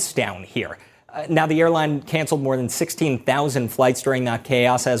mess down here." Now, the airline canceled more than 16,000 flights during that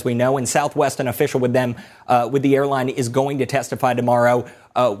chaos, as we know, and Southwest, an official with the airline, is going to testify tomorrow.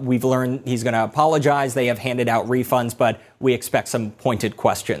 We've learned he's going to apologize. They have handed out refunds, but we expect some pointed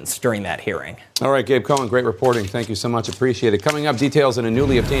questions during that hearing. All right, Gabe Cohen, great reporting. Thank you so much. Appreciate it. Coming up, details in a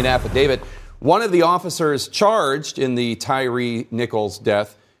newly obtained affidavit. One of the officers charged in the Tyree Nichols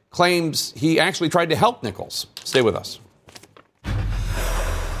death claims he actually tried to help Nichols. Stay with us.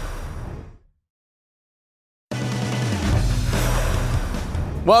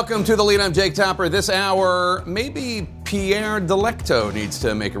 Welcome to The Lead. I'm Jake Tapper. This hour, maybe Pierre Delecto needs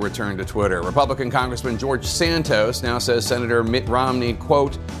to make a return to Twitter. Republican Congressman George Santos now says Senator Mitt Romney,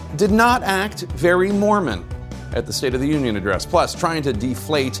 quote, did not act very Mormon at the State of the Union address. Plus, trying to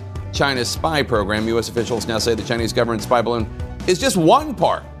deflate China's spy program, U.S. officials now say the Chinese government spy balloon is just one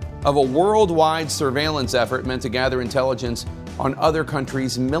part of a worldwide surveillance effort meant to gather intelligence on other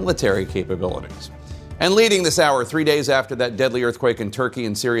countries' military capabilities. And leading this hour, 3 days after that deadly earthquake in Turkey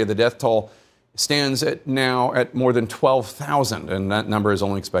and Syria, the death toll stands now at more than 12,000, and that number is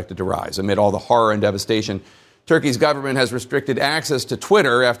only expected to rise. Amid all the horror and devastation, Turkey's government has restricted access to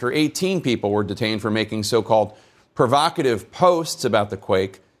Twitter after 18 people were detained for making so-called provocative posts about the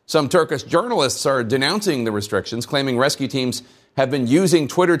quake. Some Turkish journalists are denouncing the restrictions, claiming rescue teams have been using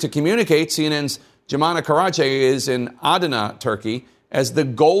Twitter to communicate. CNN's Jemana Karaca is in Adana, Turkey, as the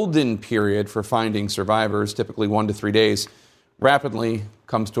golden period for finding survivors, typically 1 to 3 days, rapidly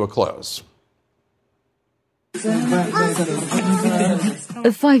comes to a close. A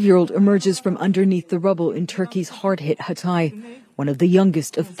 5-year-old emerges from underneath the rubble in Turkey's hard-hit Hatay, one of the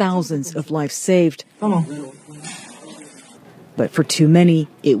youngest of thousands of lives saved. But for too many,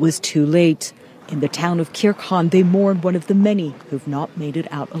 it was too late. In the town of Kirkhan, they mourn one of the many who've not made it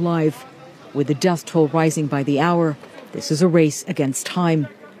out alive. With the death toll rising by the hour, this is a race against time.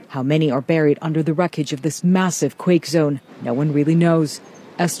 How many are buried under the wreckage of this massive quake zone? No one really knows.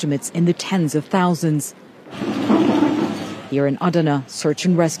 Estimates in the tens of thousands. Here in Adana, search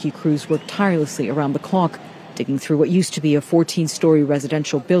and rescue crews work tirelessly around the clock, digging through what used to be a 14-story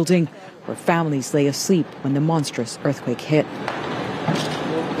residential building where families lay asleep when the monstrous earthquake hit.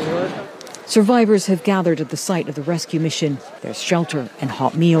 Survivors have gathered at the site of the rescue mission. There's shelter and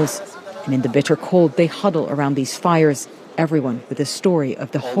hot meals. And in the bitter cold, they huddle around these fires, everyone with a story of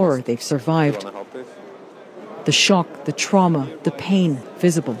the horror they've survived. The shock, the trauma, the pain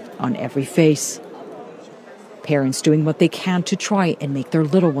visible on every face. Parents doing what they can to try and make their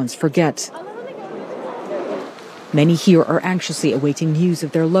little ones forget. Many here are anxiously awaiting news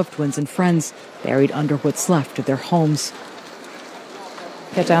of their loved ones and friends buried under what's left of their homes.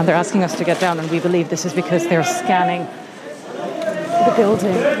 Get down. They're asking us to get down, and we believe this is because they're scanning the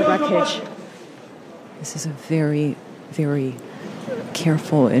building, the wreckage. This is a very, very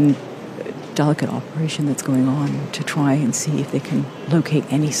careful and delicate operation that's going on to try and see if they can locate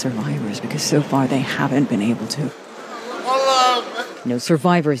any survivors, because so far they haven't been able to. No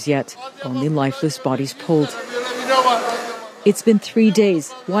survivors yet, only lifeless bodies pulled. It's been 3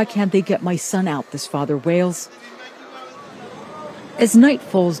 days. Why can't they get my son out? This father wails. As night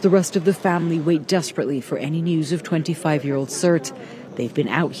falls, the rest of the family wait desperately for any news of 25-year-old Sert. They've been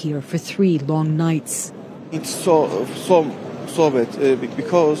out here for 3 long nights. It's so bad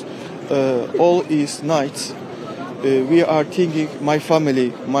because all is night. We are thinking my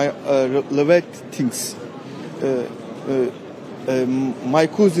family, my loved things, my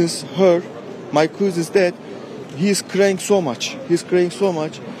cousin's dad. He's crying so much. He's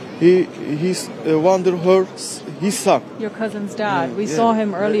wonder his son. Your cousin's dad. We saw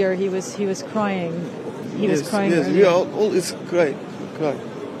him earlier. He was crying. He was crying. Yes, we all is crying.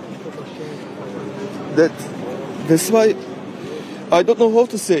 That's why I don't know how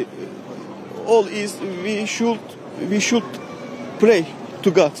to say. All is we should pray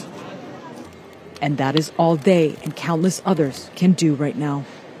to God. And that is all they and countless others can do right now.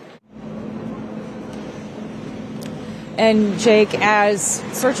 And Jake, as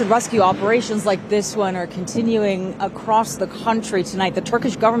search and rescue operations like this one are continuing across the country tonight, the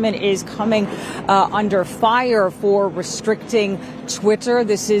Turkish government is coming under fire for restricting Twitter.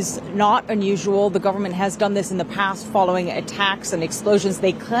 This is not unusual. The government has done this in the past following attacks and explosions.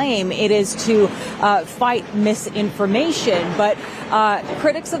 They claim it is to fight misinformation. But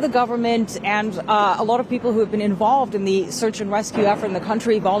critics of the government and a lot of people who have been involved in the search and rescue effort in the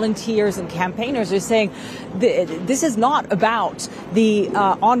country, volunteers and campaigners, are saying this is not about the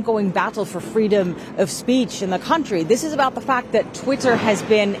ongoing battle for freedom of speech in the country. This is about the fact that Twitter has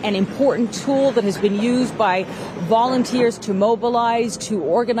been an important tool that has been used by volunteers to mobilize, to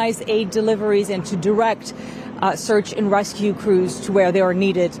organize aid deliveries, and to direct search and rescue crews to where they are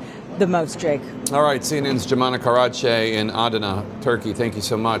needed the most, Jake. All right, CNN's Jemana Karaca in Adana, Turkey. Thank you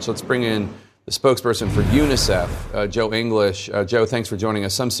so much. Let's bring in the spokesperson for UNICEF, Joe English. Joe, thanks for joining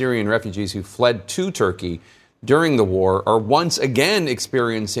us. Some Syrian refugees who fled to Turkey during the war are once again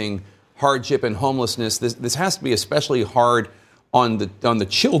experiencing hardship and homelessness. This has to be especially hard on the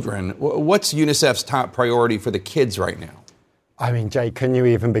children. What's UNICEF's top priority for the kids right now? I mean, Jay, can you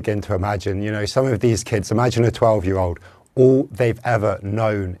even begin to imagine? You know, some of these kids, imagine a 12-year-old, all they've ever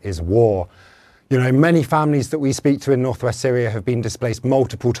known is war. You know, many families that we speak to in northwest Syria have been displaced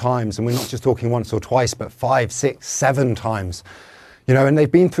multiple times, and we're not just talking once or twice, but 5, 6, 7 times. You know, and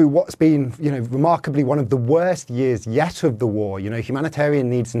they've been through what's been, you know, remarkably one of the worst years yet of the war. You know, humanitarian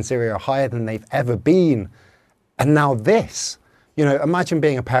needs in Syria are higher than they've ever been. And now this, you know, imagine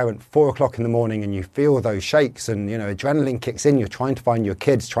being a parent, 4 o'clock in the morning, and you feel those shakes and, you know, adrenaline kicks in. You're trying to find your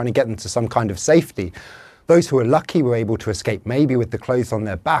kids, trying to get them to some kind of safety. Those who are lucky were able to escape, maybe with the clothes on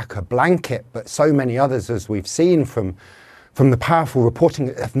their back, a blanket, but so many others, as we've seen from from the powerful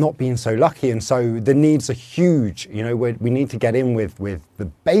reporting have not been so lucky. And so the needs are huge. You know, we need to get in with the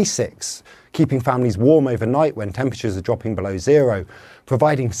basics, keeping families warm overnight when temperatures are dropping below zero,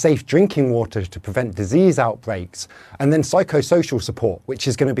 providing safe drinking water to prevent disease outbreaks, and then psychosocial support, which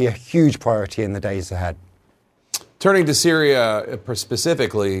is going to be a huge priority in the days ahead. Turning to Syria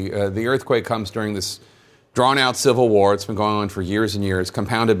specifically, the earthquake comes during this drawn-out civil war. It's been going on for years and years,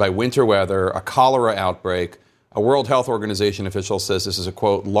 compounded by winter weather, a cholera outbreak. A World Health Organization official says this is a,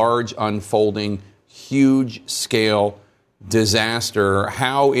 quote, large, unfolding, huge-scale disaster.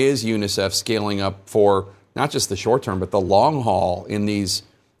 How is UNICEF scaling up for not just the short term, but the long haul in these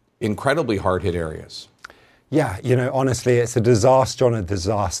incredibly hard-hit areas? Yeah, you know, honestly, it's a disaster on a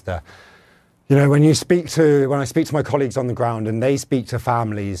disaster. You know, when I speak to my colleagues on the ground and they speak to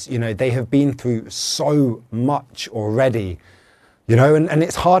families, you know, they have been through so much already. You know, and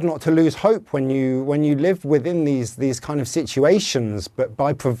it's hard not to lose hope when you live within these kind of situations. But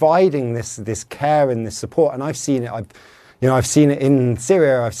by providing this care and this support, and I've seen it. I've seen it in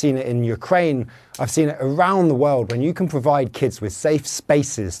Syria. I've seen it in Ukraine. I've seen it around the world. When you can provide kids with safe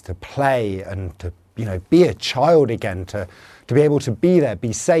spaces to play and to, you know, be a child again, to be able to be there,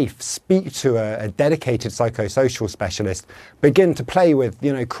 be safe, speak to a dedicated psychosocial specialist, begin to play with,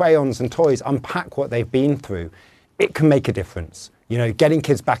 you know, crayons and toys, unpack what they've been through, it can make a difference. You know, getting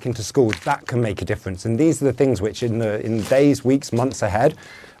kids back into schools, that can make a difference. And these are the things which in the days, weeks, months ahead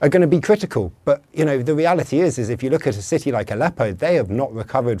are going to be critical. But, you know, the reality is if you look at a city like Aleppo, they have not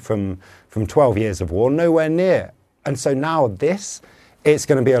recovered from 12 years of war, nowhere near. And so now it's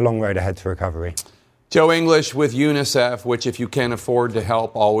going to be a long road ahead to recovery. Joe English with UNICEF, which if you can afford to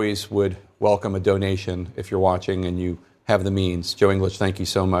help, always would welcome a donation if you're watching and you have the means. Joe English, thank you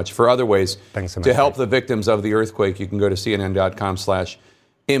so much. For other ways to help the victims of the earthquake, you can go to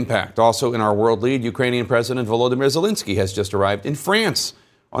cnn.com/impact. Also in our world lead, Ukrainian President Volodymyr Zelensky has just arrived in France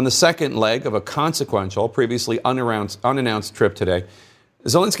on the second leg of a consequential, previously unannounced trip today.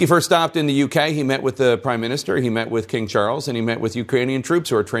 Zelensky first stopped in the UK. He met with the Prime Minister, he met with King Charles, and he met with Ukrainian troops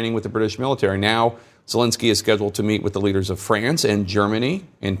who are training with the British military. Now, Zelensky is scheduled to meet with the leaders of France and Germany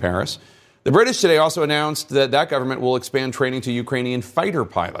in Paris. The British today also announced that government will expand training to Ukrainian fighter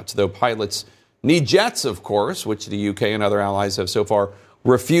pilots, though pilots need jets, of course, which the UK and other allies have so far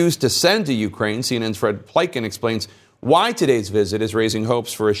refused to send to Ukraine. CNN's Fred Pleiken explains why today's visit is raising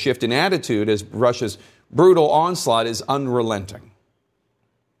hopes for a shift in attitude as Russia's brutal onslaught is unrelenting.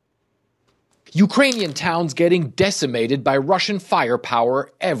 Ukrainian towns getting decimated by Russian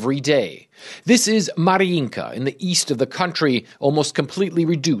firepower every day. This is Mariinka in the east of the country, almost completely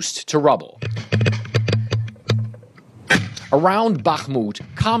reduced to rubble. Around Bakhmut,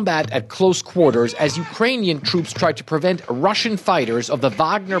 combat at close quarters as Ukrainian troops try to prevent Russian fighters of the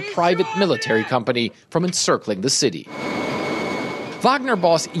Wagner private military company from encircling the city. Wagner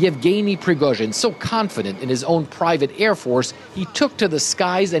boss Yevgeny Prigozhin, so confident in his own private air force, he took to the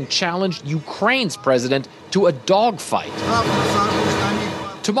skies and challenged Ukraine's president to a dogfight.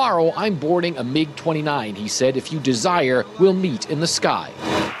 Tomorrow, I'm boarding a MiG-29, he said. If you desire, we'll meet in the sky.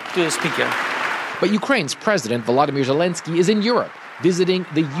 To the speaker. But Ukraine's president, Volodymyr Zelensky, is in Europe, visiting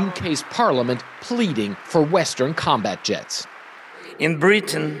the UK's parliament, pleading for Western combat jets. In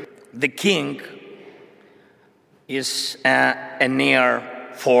Britain, the king is an Air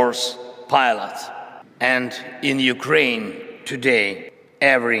Force pilot. And in Ukraine today,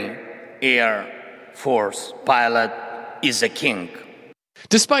 every Air Force pilot is a king.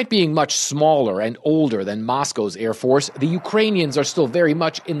 Despite being much smaller and older than Moscow's Air Force, the Ukrainians are still very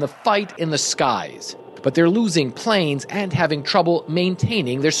much in the fight in the skies. But they're losing planes and having trouble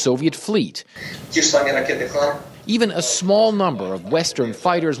maintaining their Soviet fleet. Even a small number of Western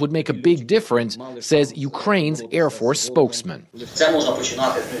fighters would make a big difference, says Ukraine's Air Force spokesman.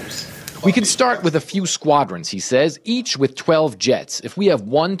 We can start with a few squadrons, he says, each with 12 jets. If we have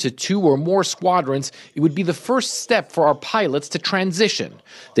 1 to 2 or more squadrons, it would be the first step for our pilots to transition.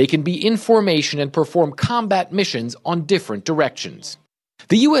 They can be in formation and perform combat missions on different directions.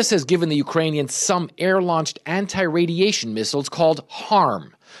 The U.S. has given the Ukrainians some air-launched anti-radiation missiles called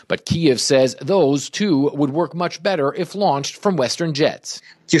HARM. But Kyiv says those, too, would work much better if launched from Western jets.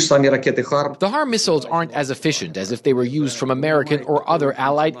 The HARM missiles aren't as efficient as if they were used from American or other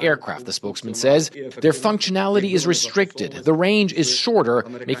Allied aircraft, the spokesman says. Their functionality is restricted. The range is shorter,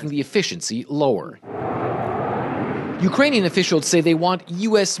 making the efficiency lower. Ukrainian officials say they want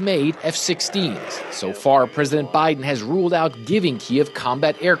U.S.-made F-16s. So far, President Biden has ruled out giving Kyiv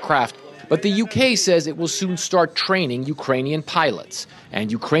combat aircraft, But the UK says it will soon start training Ukrainian pilots.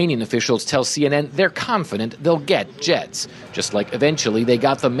 And Ukrainian officials tell CNN they're confident they'll get jets, just like eventually they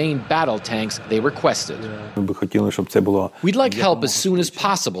got the main battle tanks they requested. We'd like help as soon as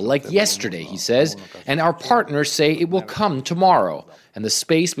possible, like yesterday, he says, and our partners say it will come tomorrow. And the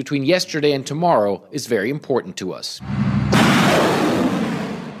space between yesterday and tomorrow is very important to us.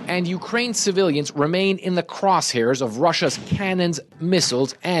 And Ukraine's civilians remain in the crosshairs of Russia's cannons,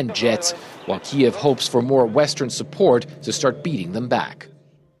 missiles, and jets, while Kiev hopes for more Western support to start beating them back.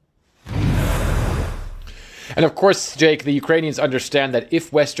 And of course, Jake, the Ukrainians understand that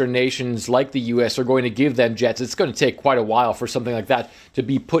if Western nations like the U.S. are going to give them jets, it's going to take quite a while for something like that to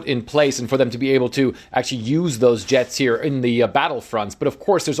be put in place and for them to be able to actually use those jets here in the battlefronts. But of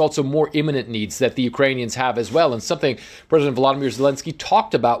course, there's also more imminent needs that the Ukrainians have as well. And something President Volodymyr Zelensky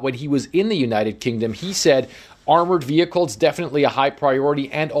talked about when he was in the United Kingdom. He said, armored vehicles, definitely a high priority,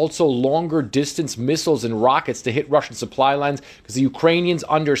 and also longer distance missiles and rockets to hit Russian supply lines, because the Ukrainians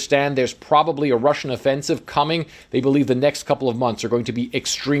understand there's probably a Russian offensive coming. They believe the next couple of months are going to be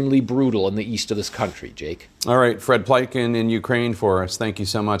extremely brutal in the east of this country. Jake. All right, Fred Pleitgen in Ukraine for us. Thank you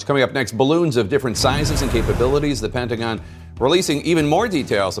so much. Coming up next, balloons of different sizes and capabilities. The Pentagon releasing even more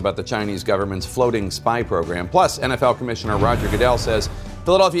details about the Chinese government's floating spy program. Plus, NFL Commissioner Roger Goodell says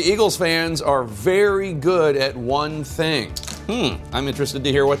Philadelphia Eagles fans are very good at one thing. I'm interested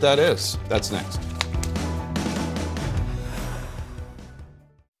to hear what that is. That's next.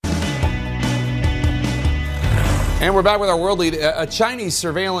 And we're back with our world lead. A Chinese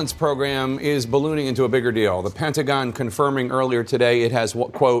surveillance program is ballooning into a bigger deal. The Pentagon confirming earlier today it has,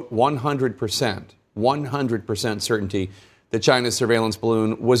 quote, 100% certainty that China's surveillance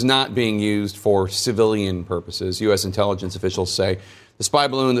balloon was not being used for civilian purposes. U.S. intelligence officials say the spy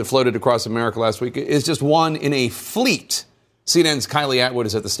balloon that floated across America last week is just one in a fleet. CNN's Kylie Atwood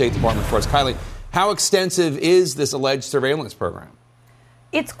is at the State Department for us. Kylie, how extensive is this alleged surveillance program?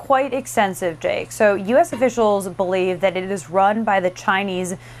 It's quite extensive, Jake. So U.S. officials believe that it is run by the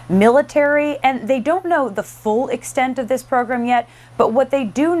Chinese military, and they don't know the full extent of this program yet. But what they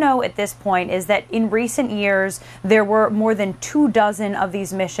do know at this point is that in recent years, there were more than 24 of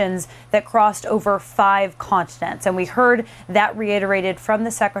these missions that crossed over 5 continents. And we heard that reiterated from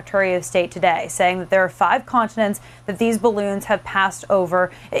the Secretary of State today, saying that there are 5 continents that these balloons have passed over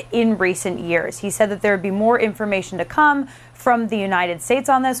in recent years. He said that there would be more information to come from the United States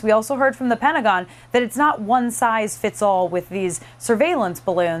on this. We also heard from the Pentagon that it's not one size fits all with these surveillance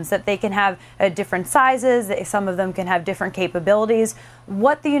balloons, that they can have different sizes, that some of them can have different capabilities.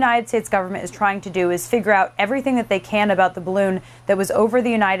 What the United States government is trying to do is figure out everything that they can about the balloon that was over the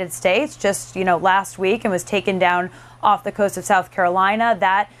United States just, last week and was taken down off the coast of South Carolina.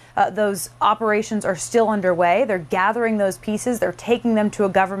 Those operations are still underway. They're gathering those pieces. They're taking them to a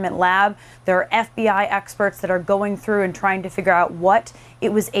government lab. There are FBI experts that are going through and trying to figure out what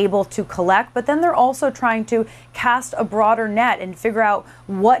it was able to collect. But then they're also trying to cast a broader net and figure out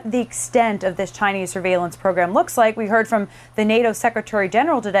what the extent of this Chinese surveillance program looks like. We heard from the NATO Secretary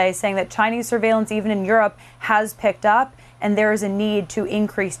General today saying that Chinese surveillance, even in Europe, has picked up, and there is a need to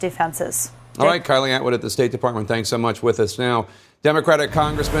increase defenses. All right, Kylie Atwood at the State Department. Thanks so much. With us now, Democratic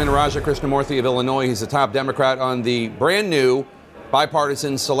Congressman Raja Krishnamurthy of Illinois. He's the top Democrat on the brand new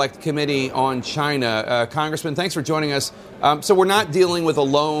bipartisan select committee on China. Congressman, thanks for joining us. So we're not dealing with a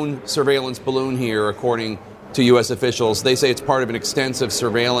lone surveillance balloon here, according to U.S. officials. They say it's part of an extensive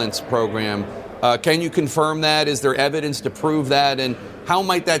surveillance program. Can you confirm that? Is there evidence to prove that? And how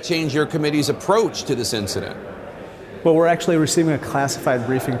might that change your committee's approach to this incident? Well, we're actually receiving a classified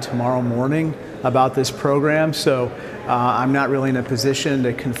briefing tomorrow morning about this program, so I'm not really in a position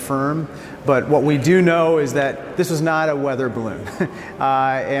to confirm. But what we do know is that this was not a weather balloon.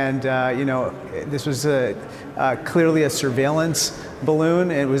 This was clearly a surveillance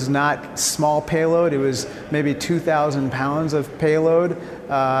balloon. It was not small payload. It was maybe 2,000 pounds of payload.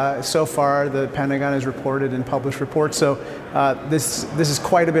 So far, the Pentagon has reported in published reports. So this is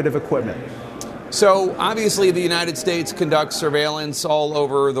quite a bit of equipment. So, obviously, the United States conducts surveillance all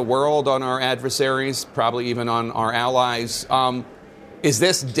over the world on our adversaries, probably even on our allies. Is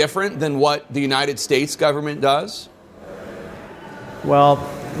this different than what the United States government does? Well,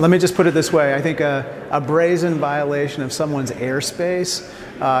 let me just put it this way. I think a brazen violation of someone's airspace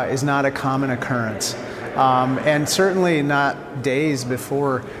is not a common occurrence. And certainly not days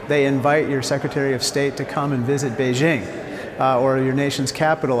before they invite your Secretary of State to come and visit Beijing or your nation's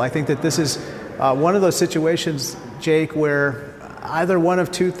capital. I think that this is one of those situations, Jake, where either one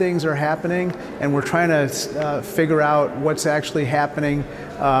of two things are happening, and we're trying to figure out what's actually happening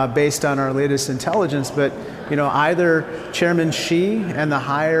based on our latest intelligence. But either Chairman Xi and the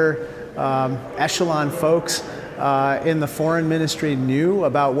higher echelon folks in the foreign ministry knew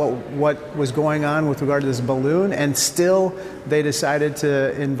about what was going on with regard to this balloon, and still they decided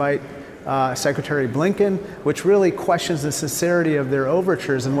to invite Secretary Blinken, which really questions the sincerity of their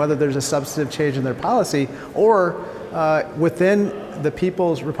overtures and whether there's a substantive change in their policy, or within the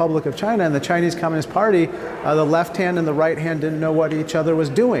People's Republic of China and the Chinese Communist Party, the left hand and the right hand didn't know what each other was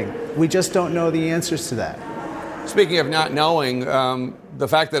doing. We just don't know the answers to that. Speaking of not knowing, the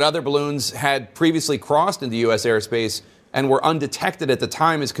fact that other balloons had previously crossed into U.S. airspace and were undetected at the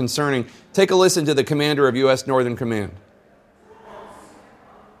time is concerning. Take a listen to the commander of U.S. Northern Command.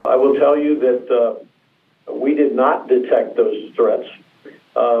 I will tell you that we did not detect those threats,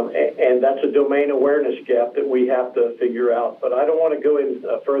 and that's a domain awareness gap that we have to figure out. But I don't want to go in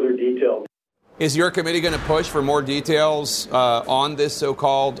further detail. Is your committee going to push for more details on this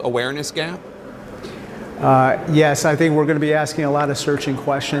so-called awareness gap? Yes, I think we're going to be asking a lot of searching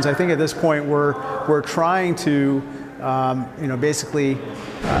questions. I think at this point we're trying to, basically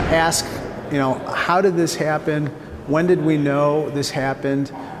ask, how did this happen? When did we know this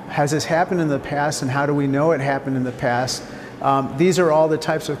happened? Has this happened in the past, and how do we know it happened in the past? These are all the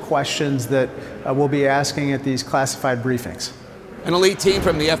types of questions that we'll be asking at these classified briefings. An elite team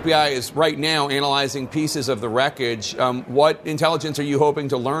from the FBI is right now analyzing pieces of the wreckage. What intelligence are you hoping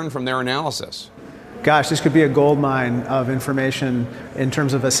to learn from their analysis? Gosh, this could be a goldmine of information in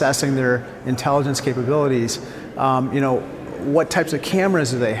terms of assessing their intelligence capabilities. What types of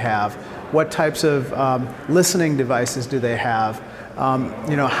cameras do they have? What types of listening devices do they have?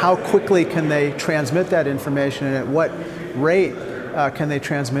 How quickly can they transmit that information, and at what rate can they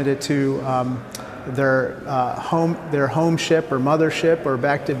transmit it to their home ship or mothership or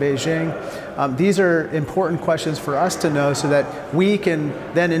back to Beijing? These are important questions for us to know so that we can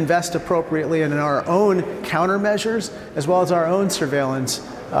then invest appropriately in our own countermeasures as well as our own surveillance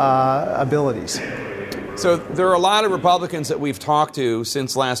abilities. So there are a lot of Republicans that we've talked to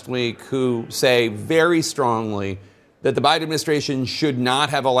since last week who say very strongly that the Biden administration should not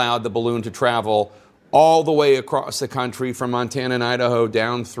have allowed the balloon to travel all the way across the country from Montana and Idaho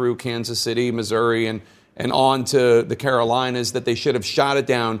down through Kansas City, Missouri, and on to the Carolinas, that they should have shot it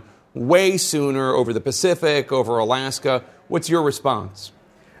down way sooner over the Pacific, over Alaska. What's your response?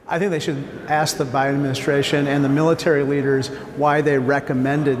 I think they should ask the Biden administration and the military leaders why they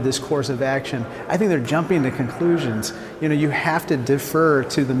recommended this course of action. I think they're jumping to conclusions. You have to defer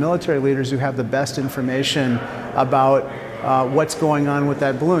to the military leaders who have the best information about what's going on with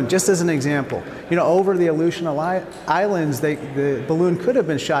that balloon. Just as an example, over the Aleutian Islands, the balloon could have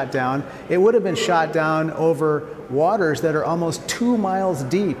been shot down. It would have been shot down over waters that are almost 2 miles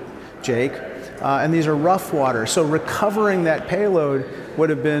deep, Jake. And these are rough waters. So recovering that payload would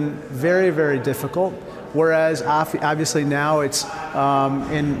have been very, very difficult. Whereas obviously now it's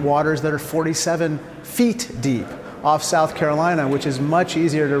in waters that are 47 feet deep off South Carolina, which is much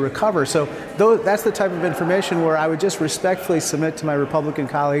easier to recover. So that's the type of information where I would just respectfully submit to my Republican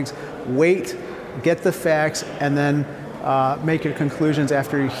colleagues, wait, get the facts, and then make your conclusions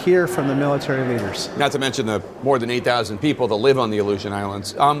after you hear from the military leaders. Not to mention the more than 8,000 people that live on the Aleutian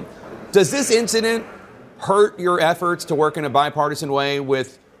Islands. Does this incident hurt your efforts to work in a bipartisan way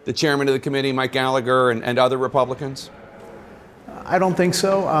with the chairman of the committee, Mike Gallagher, and other Republicans? I don't think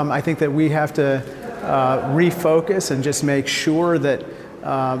so. I think that we have to refocus and just make sure that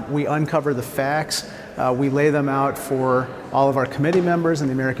we uncover the facts. We lay them out for all of our committee members and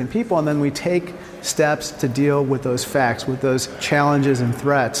the American people, and then we take steps to deal with those facts, with those challenges and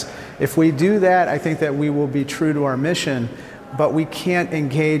threats. If we do that, I think that we will be true to our mission. But we can't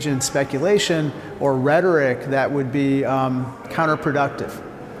engage in speculation or rhetoric that would be counterproductive.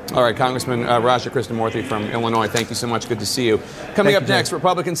 All right, Congressman Raja Krishnamoorthi from Illinois, thank you so much. Good to see you. Coming up next,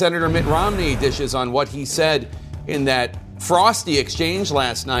 Republican Senator Mitt Romney dishes on what he said in that frosty exchange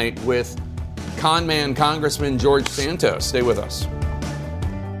last night with conman Congressman George Santos. Stay with us.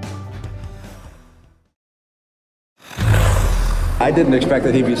 I didn't expect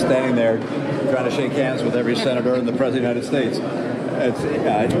that he'd be standing there trying to shake hands with every senator and the President of the United States.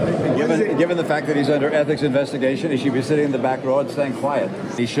 Given the fact that he's under ethics investigation, he should be sitting in the back row and staying quiet.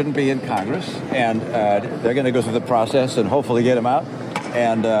 He shouldn't be in Congress, and they're going to go through the process and hopefully get him out.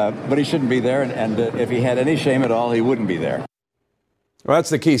 But he shouldn't be there, and if he had any shame at all, he wouldn't be there. Well,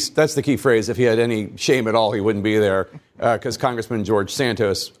 that's the key. That's the key phrase. If he had any shame at all, he wouldn't be there, because Congressman George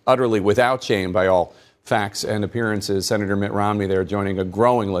Santos, utterly without shame by all facts and appearances. Senator Mitt Romney there joining a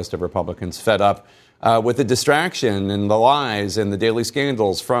growing list of Republicans fed up with the distraction and the lies and the daily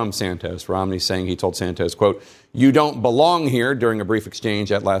scandals from Santos. Romney saying he told Santos, quote, "You don't belong here," during a brief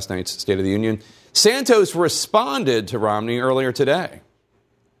exchange at last night's State of the Union. Santos responded to Romney earlier today.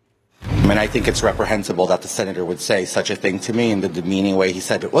 I mean, I think it's reprehensible that the senator would say such a thing to me in the demeaning way he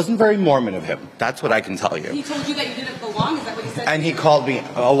said. It wasn't very Mormon of him. That's what I can tell you. He told you that you didn't belong? Is that what he said? And he called me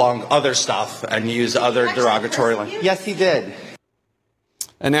along other stuff and used other derogatory language. Yes, he did.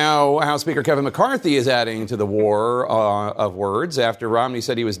 And now House Speaker Kevin McCarthy is adding to the war of words after Romney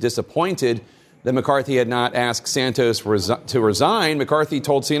said he was disappointed that McCarthy had not asked Santos to resign. McCarthy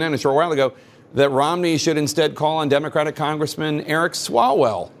told CNN a short while ago that Romney should instead call on Democratic Congressman Eric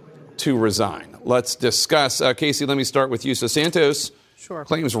Swalwell to resign. Let's discuss. Casey, let me start with you. So Santos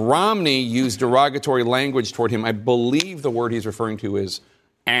claims Romney used derogatory language toward him. I believe the word he's referring to is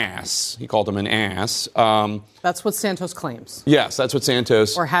ass. He called him an ass. That's what Santos claims. Yes, that's what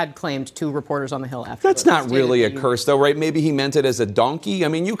Santos. Or had claimed to reporters on the Hill after. That's not really a curse, though, right? Maybe he meant it as a donkey. I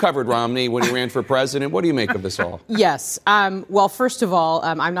mean, you covered Romney when he ran for president. What do you make of this all? Yes. Well, first of all,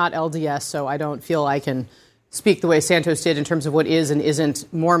 I'm not LDS, so I don't feel I can speak the way Santos did in terms of what is and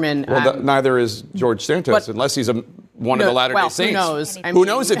isn't Mormon. Well, neither is George Santos, unless he's one of the Latter-day Saints. Who knows? Who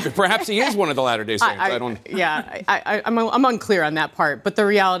knows if perhaps he is one of the Latter-day Saints? I'm unclear on that part. But the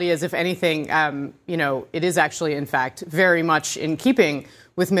reality is, if anything, it is actually, in fact, very much in keeping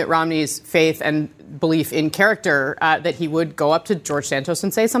with Mitt Romney's faith and belief in character that he would go up to George Santos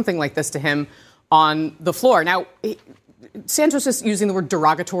and say something like this to him on the floor. Now, Santos is using the word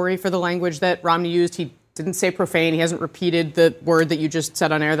derogatory for the language that Romney used. He didn't say profane. He hasn't repeated the word that you just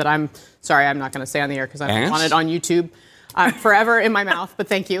said on air that I'm not going to say on the air because I don't want it on YouTube forever in my mouth, but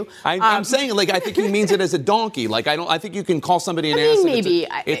thank you. I'm saying, I think he means it as a donkey. I think you can call somebody an ass. Maybe.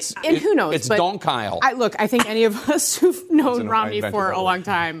 And who knows? It's donkile. I think any of us who've known Romney for a long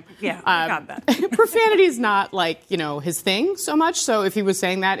time. Yeah, got that. Profanity is not his thing so much. So if he was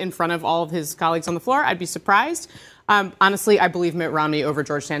saying that in front of all of his colleagues on the floor, I'd be surprised. Honestly, I believe Mitt Romney over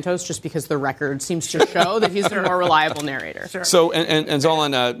George Santos just because the record seems to show that he's the more reliable narrator. Sure. So, and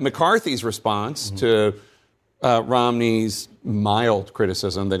Zolan, McCarthy's response to Romney's mild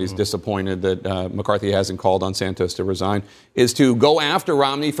criticism that he's disappointed that McCarthy hasn't called on Santos to resign is to go after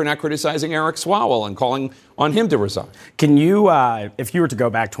Romney for not criticizing Eric Swalwell and calling on him to resign. Can you, if you were to go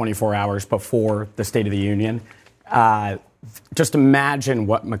back 24 hours before the State of the Union, just imagine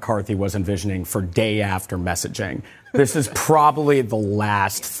what McCarthy was envisioning for day after messaging. This is probably the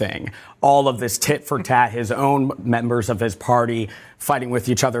last thing. All of this tit for tat, his own members of his party fighting with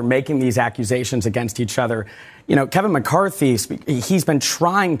each other, making these accusations against each other. Kevin McCarthy, he's been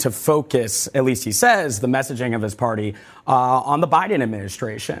trying to focus, at least he says, the messaging of his party on the Biden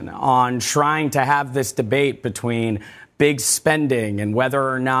administration, on trying to have this debate between big spending and whether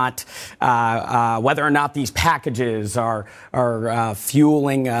or not these packages are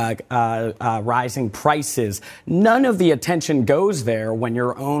fueling rising prices. None of the attention goes there when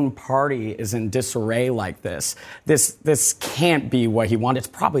your own party is in disarray like this. This can't be what he wanted. It's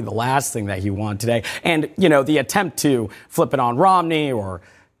probably the last thing that he wanted today. And the attempt to flip it on Romney or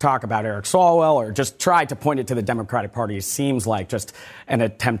talk about Eric Swalwell or just try to point it to the Democratic Party seems like just an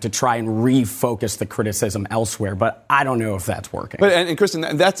attempt to try and refocus the criticism elsewhere. But I don't know if that's working. But and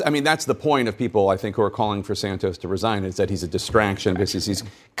Kristen, that's the point of people, I think, who are calling for Santos to resign is that he's a distraction because he's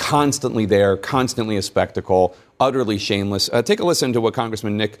constantly there, constantly a spectacle, utterly shameless. Take a listen to what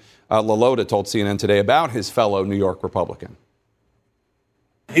Congressman Nick LaLota told CNN today about his fellow New York Republican.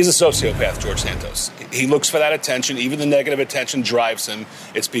 He's a sociopath, George Santos. He looks for that attention. Even the negative attention drives him.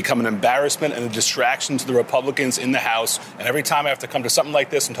 It's become an embarrassment and a distraction to the Republicans in the House. And every time I have to come to something like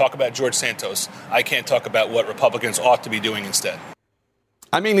this and talk about George Santos, I can't talk about what Republicans ought to be doing instead.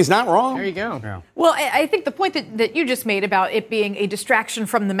 I mean, he's not wrong. There you go. Yeah. Well, I think the point that you just made about it being a distraction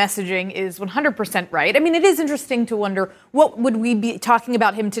from the messaging is 100% right. I mean, it is interesting to wonder what would we be talking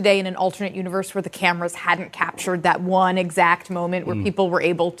about him today in an alternate universe where the cameras hadn't captured that one exact moment where people were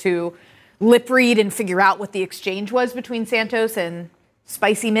able to lip read and figure out what the exchange was between Santos and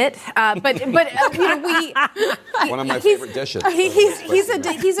Spicy Mitt. But one of my favorite dishes.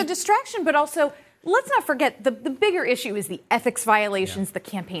 He's a distraction, but also. Let's not forget, the bigger issue is the ethics violations, the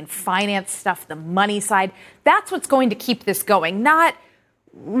campaign finance stuff, the money side. That's what's going to keep this going, not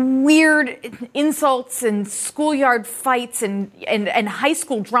weird insults and schoolyard fights and high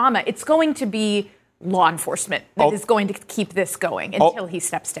school drama. It's going to be law enforcement that is going to keep this going until he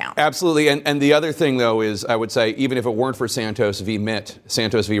steps down. Absolutely. And the other thing, though, is I would say even if it weren't for Santos v. Mitt,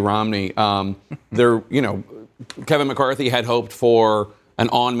 Santos v. Romney, Kevin McCarthy had hoped for an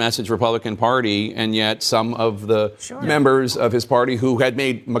on-message Republican Party, and yet some of the members of his party who had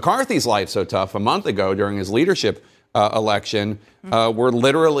made McCarthy's life so tough a month ago during his leadership election were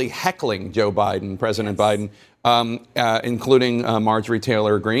literally heckling Joe Biden, President Biden, including Marjorie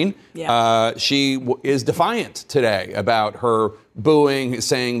Taylor Greene. Yeah. She is defiant today about her booing,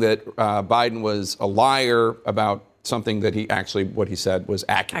 saying that Biden was a liar about something that what he said was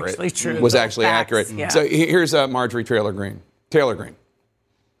accurate. Actually true. Was actually Facts, accurate. yeah. So here's Marjorie Taylor Greene.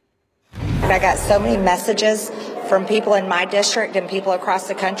 I got so many messages from people in my district and people across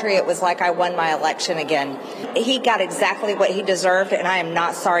the country. It was like I won my election again. He got exactly what he deserved, and I am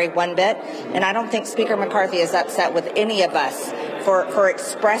not sorry one bit. And I don't think Speaker McCarthy is upset with any of us for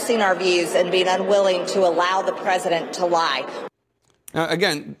expressing our views and being unwilling to allow the president to lie.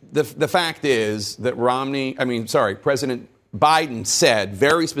 Again, the fact is that President Biden said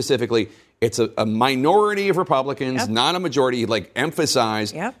very specifically, it's a minority of Republicans, not a majority. He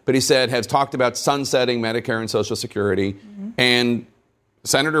emphasized, but he said has talked about sunsetting Medicare and Social Security. And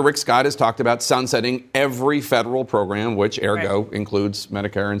Senator Rick Scott has talked about sunsetting every federal program, which ergo includes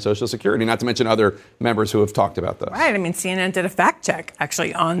Medicare and Social Security, not to mention other members who have talked about this. Right. I mean, CNN did a fact check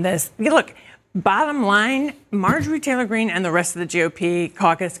actually on this. Look, bottom line, Marjorie Taylor Greene and the rest of the GOP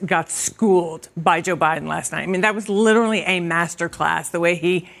caucus got schooled by Joe Biden last night. I mean, that was literally a masterclass, the way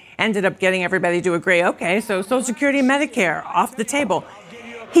he ended up getting everybody to agree, okay, so Social Security and Medicare off the table.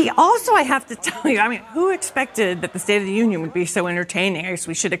 He also, I have to tell you, I mean, who expected that the State of the Union would be so entertaining? I guess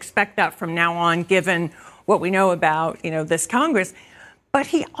we should expect that from now on, given what we know about, this Congress. But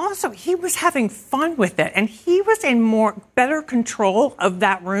he was having fun with it, and he was in better control of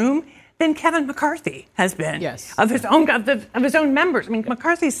that room than Kevin McCarthy has been. Yes. Of his own members. I mean,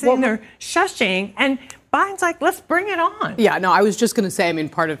 McCarthy's sitting there shushing, and Biden's like, let's bring it on. Yeah, no, I was just going to say, I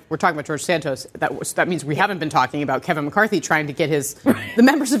mean, we're talking about George Santos. That means we haven't been talking about Kevin McCarthy trying to get the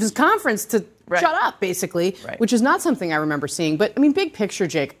members of his conference to shut up, basically, which is not something I remember seeing. But, I mean, big picture,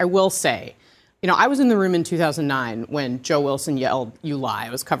 Jake, I will say, I was in the room in 2009 when Joe Wilson yelled, "You lie." I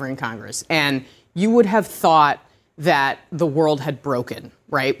was covering Congress. And you would have thought that the world had broken,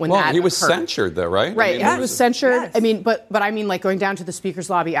 right? When that he was occurred. censured, though, right? Right, he was censured. Yes. I mean, but I mean, going down to the speaker's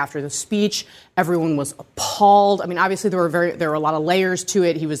lobby after the speech, everyone was appalled. I mean, obviously there were a lot of layers to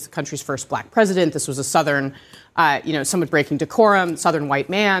it. He was the country's first black president. This was a Southern, somewhat breaking decorum, Southern white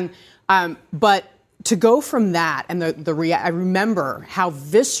man. But to go from that, and I remember how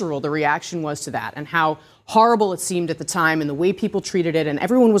visceral the reaction was to that, and how horrible it seemed at the time, and the way people treated it, and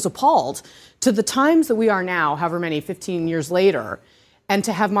everyone was appalled, to the times that we are now, however many, 15 years later, and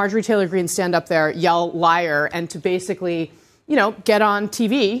to have Marjorie Taylor Greene stand up there, yell liar, and to basically, get on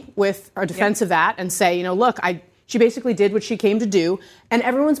TV with a defense of that and say, look, she basically did what she came to do, and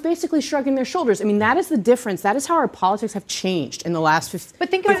everyone's basically shrugging their shoulders. I mean, that is the difference. That is how our politics have changed in the last 15 years. But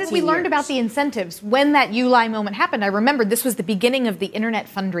think about it, we learned about the incentives. When that You Lie moment happened, I remember this was the beginning of the internet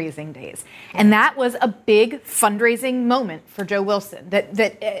fundraising days. And that was a big fundraising moment for Joe Wilson.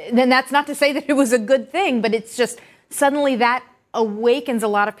 And that's not to say that it was a good thing, but it's just suddenly that awakens a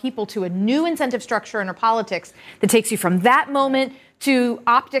lot of people to a new incentive structure in our politics that takes you from that moment to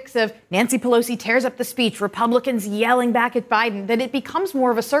optics of Nancy Pelosi tears up the speech, Republicans yelling back at Biden, that it becomes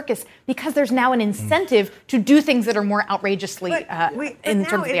more of a circus because there's now an incentive to do things that are more outrageously in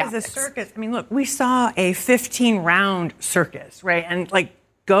terms of the optics. It is a circus. I mean, look, we saw a 15-round circus, right? And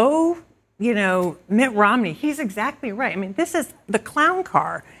go, Mitt Romney, he's exactly right. I mean, this is the clown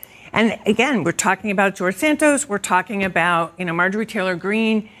car. And again, we're talking about George Santos. We're talking about, Marjorie Taylor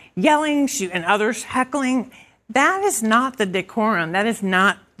Greene yelling and others heckling. That is not the decorum. That is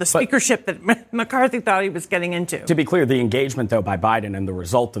not the speakership that McCarthy thought he was getting into. To be clear, the engagement, though, by Biden and the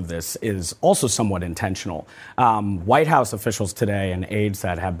result of this is also somewhat intentional. White House officials today and aides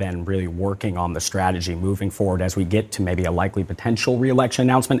that have been really working on the strategy moving forward as we get to maybe a likely potential reelection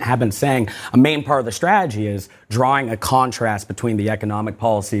announcement have been saying a main part of the strategy is drawing a contrast between the economic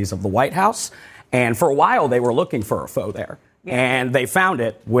policies of the White House. And for a while, they were looking for a foe there. Yeah. And they found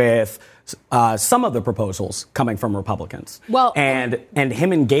it with some of the proposals coming from Republicans. Well, and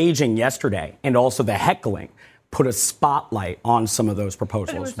him engaging yesterday and also the heckling put a spotlight on some of those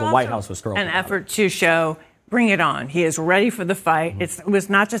proposals. The White House was thrilled. An effort to show, bring it on. He is ready for the fight. Mm-hmm. It was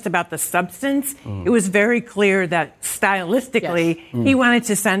not just about the substance. Mm. It was very clear that stylistically he wanted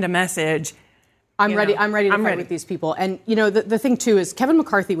to send a message. I'm ready to fight with these people. And, the thing, too, is Kevin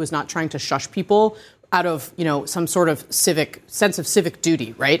McCarthy was not trying to shush people out of, some sort of sense of civic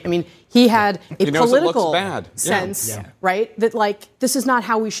duty, right? I mean, he had a political sense, right? That, this is not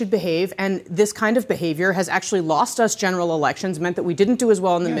how we should behave. And this kind of behavior has actually lost us general elections, meant that we didn't do as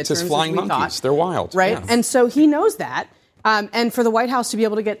well in the midterms it's just flying as we monkeys. thought. They're wild. Right? Yeah. And so he knows that. And for the White House to be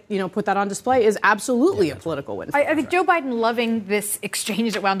able to get, put that on display is absolutely a political win. I think Joe Biden loving this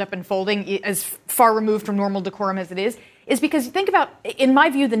exchange that wound up unfolding, as far removed from normal decorum as it is, is because think about, in my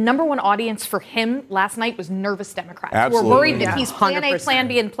view, the number one audience for him last night was nervous Democrats Absolutely. who are worried that Yeah. he's plan A, 100%. plan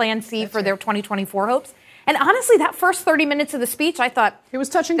B, and plan C for their 2024 hopes. And honestly, that first 30 minutes of the speech, I thought, it was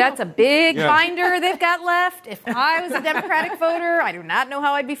touching. That's a big Yeah. binder they've got left. If I was a Democratic voter, I do not know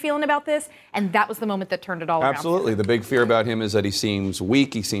how I'd be feeling about this. And that was the moment that turned it all around. Absolutely. The big fear about him is that he seems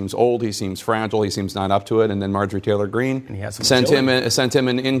weak, he seems old, he seems fragile, he seems not up to it. And then Marjorie Taylor Greene sent him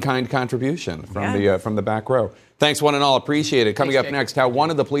an in-kind contribution from the back row. Thanks, one and all. Appreciate it. Coming up next, how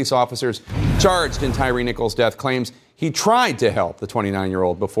one of the police officers charged in Tyre Nichols' death claims he tried to help the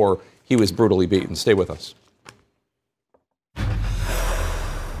 29-year-old before he was brutally beaten. Stay with us.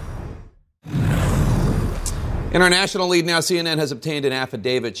 In our national lead now, CNN has obtained an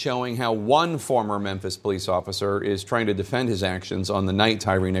affidavit showing how one former Memphis police officer is trying to defend his actions on the night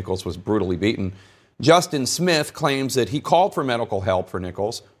Tyre Nichols was brutally beaten. Justin Smith claims that he called for medical help for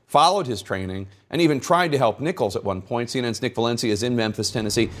Nichols, followed his training, and even tried to help Nichols at one point. CNN's Nick Valencia is in Memphis,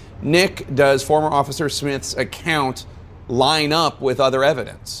 Tennessee. Nick, does former Officer Smith's account line up with other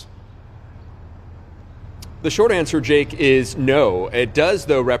evidence? The short answer, Jake, is no. It does,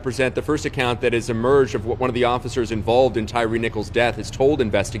 though, represent the first account that has emerged of what one of the officers involved in Tyre Nichols' death has told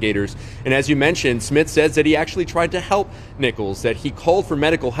investigators. And as you mentioned, Smith says that he actually tried to help Nichols, that he called for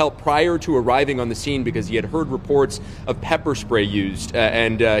medical help prior to arriving on the scene because he had heard reports of pepper spray used,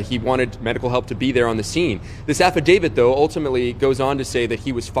 and he wanted medical help to be there on the scene. This affidavit, though, ultimately goes on to say that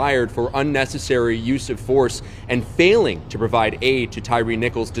he was fired for unnecessary use of force and failing to provide aid to Tyre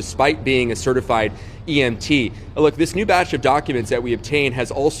Nichols despite being a certified EMT. Look, this new batch of documents that we obtained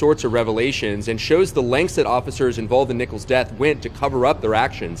has all sorts of revelations and shows the lengths that officers involved in Nichols' death went to cover up their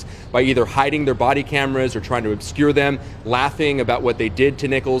actions by either hiding their body cameras or trying to obscure them, laughing about what they did to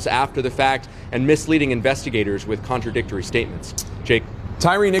Nichols after the fact, and misleading investigators with contradictory statements. Jake?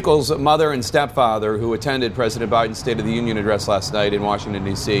 Tyre Nichols' mother and stepfather, who attended President Biden's State of the Union address last night in Washington,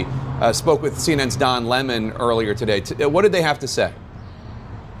 D.C., spoke with CNN's Don Lemon earlier today. What did they have to say?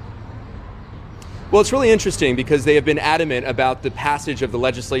 Well, it's really interesting because they have been adamant about the passage of the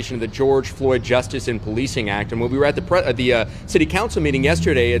legislation of the George Floyd Justice and Policing Act. And when we were at the city council meeting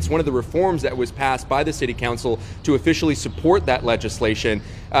yesterday, it's one of the reforms that was passed by the city council to officially support that legislation.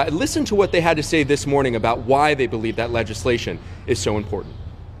 Listen to what they had to say this morning about why they believe that legislation is so important.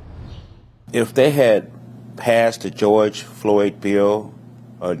 If they had passed the George Floyd bill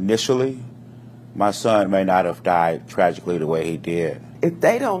initially, my son may not have died tragically the way he did. If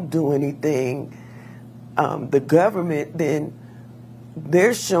they don't do anything, the government, then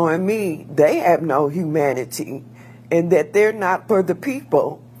they're showing me they have no humanity and that they're not for the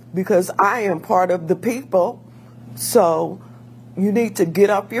people, because I am part of the people. So you need to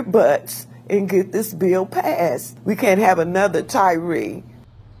get off your butts and get this bill passed. We can't have another Tyre.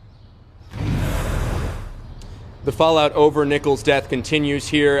 The fallout over Nichols' death continues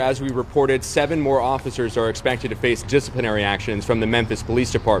here. As we reported, 7 more officers are expected to face disciplinary actions from the Memphis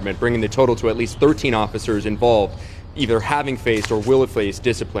Police Department, bringing the total to at least 13 officers involved, either having faced or will have faced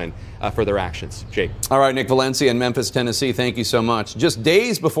discipline for their actions. Jake. All right, Nick Valencia in Memphis, Tennessee, thank you so much. Just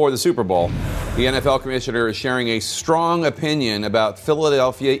days before the Super Bowl, the NFL commissioner is sharing a strong opinion about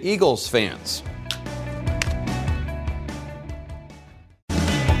Philadelphia Eagles fans.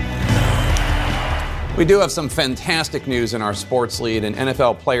 We do have some fantastic news in our sports lead. An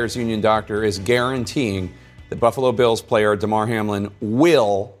NFL Players Union doctor is guaranteeing that Buffalo Bills player Damar Hamlin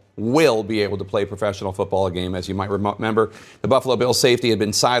will be able to play professional football game. As you might remember, the Buffalo Bills safety had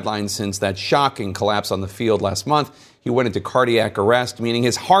been sidelined since that shocking collapse on the field last month. He went into cardiac arrest, meaning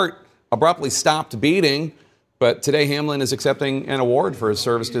his heart abruptly stopped beating. But today, Hamlin is accepting an award for his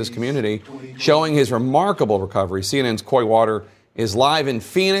service to his community, showing his remarkable recovery. CNN's Coy Water is live in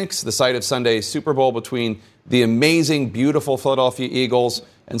Phoenix, the site of Sunday's Super Bowl between the amazing, beautiful Philadelphia Eagles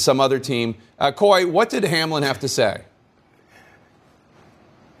and some other team. Coy, what did Hamlin have to say?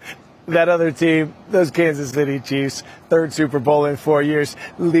 That other team, those Kansas City Chiefs, 3rd Super Bowl in 4 years.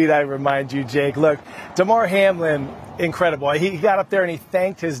 Lead, I remind you, Jake. Look, Damar Hamlin, incredible. He got up there and he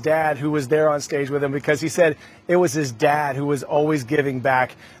thanked his dad, who was there on stage with him, because he said it was his dad who was always giving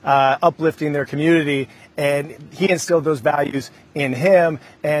back, uplifting their community, and he instilled those values in him.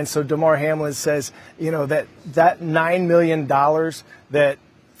 And so Damar Hamlin says, you know, that $9 million that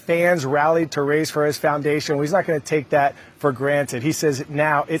fans rallied to raise for his foundation, well, he's not going to take that for granted. He says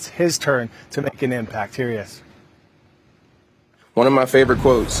now it's his turn to make an impact. Here he is. One of my favorite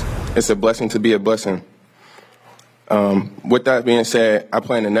quotes, it's a blessing to be a blessing. With that being said, I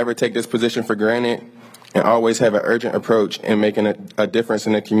plan to never take this position for granted and always have an urgent approach in making a difference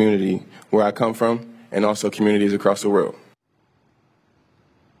in the community where I come from and also communities across the world.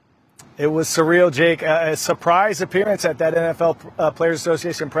 It was surreal, Jake. A surprise appearance at that NFL Players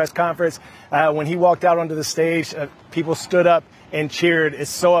Association press conference. When he walked out onto the stage, people stood up and cheered. It's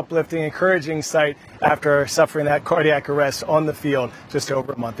so uplifting, encouraging sight after suffering that cardiac arrest on the field just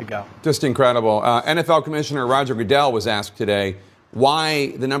over a month ago. Just incredible. NFL Commissioner Roger Goodell was asked today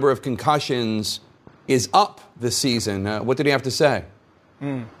why the number of concussions is up this season. What did he have to say?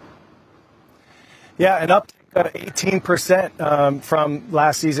 Yeah, an uptick 18% from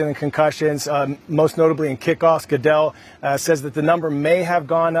last season in concussions, most notably in kickoffs. Goodell says that the number may have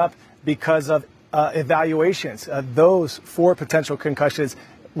gone up because of evaluations. Those 4 potential concussions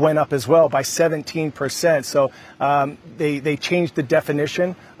went up as well by 17%. So they changed the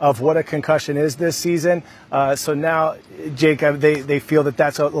definition of what a concussion is this season. So now, Jake, they feel that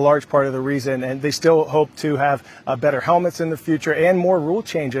that's a large part of the reason, and they still hope to have better helmets in the future and more rule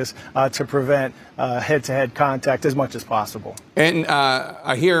changes to prevent head-to-head contact as much as possible. And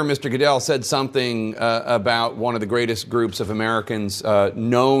I hear Mr. Goodell said something about one of the greatest groups of Americans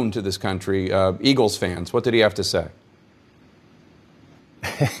known to this country, Eagles fans. What did he have to say?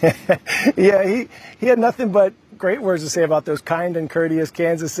 Yeah, he had nothing but great words to say about those kind and courteous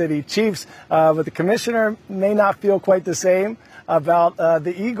Kansas City Chiefs, but the commissioner may not feel quite the same about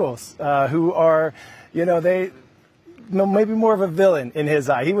the Eagles, who are, they maybe more of a villain in his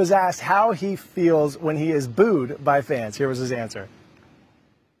eye. He was asked how he feels when he is booed by fans. Here was his answer.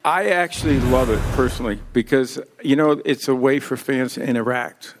 I actually love it personally because, it's a way for fans to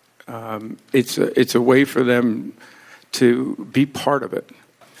interact. It's a way for them to be part of it.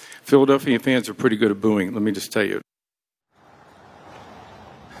 Philadelphia fans are pretty good at booing, let me just tell you.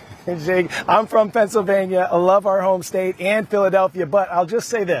 Jake, I'm from Pennsylvania. I love our home state and Philadelphia, but I'll just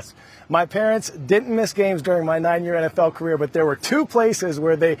say this. My parents didn't miss games during my 9-year NFL career, but there were 2 places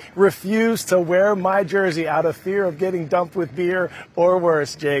where they refused to wear my jersey out of fear of getting dumped with beer or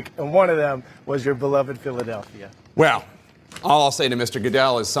worse, Jake, and one of them was your beloved Philadelphia. Well, all I'll say to Mr.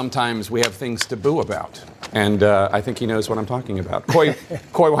 Goodell is sometimes we have things to boo about. And I think he knows what I'm talking about. Coy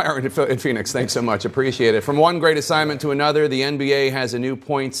Wire in Phoenix, thanks so much. Appreciate it. From one great assignment to another, the NBA has a new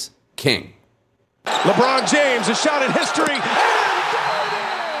points king. LeBron James, a shot at history. And there it is!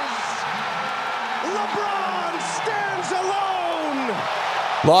 LeBron stands alone!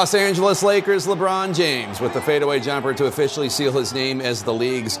 Los Angeles Lakers LeBron James with the fadeaway jumper to officially seal his name as the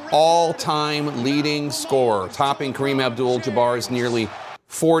league's all-time leading scorer, topping Kareem Abdul-Jabbar's nearly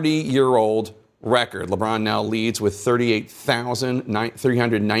 40-year-old record. LeBron now leads with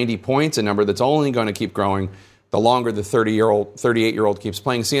 38,390 points, a number that's only going to keep growing the longer the 38-year-old keeps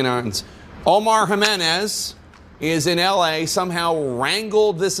playing. CNN's Omar Jimenez is in L.A., somehow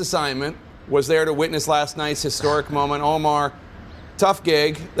wrangled this assignment, was there to witness last night's historic moment. Omar, tough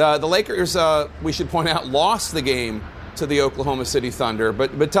gig. The Lakers, we should point out, lost the game to the Oklahoma City Thunder,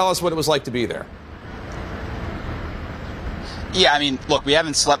 but tell us what it was like to be there. Yeah, I mean, look, we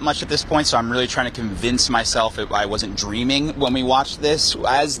haven't slept much at this point, so I'm really trying to convince myself that I wasn't dreaming when we watched this.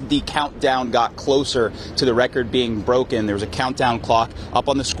 As the countdown got closer to the record being broken, there was a countdown clock up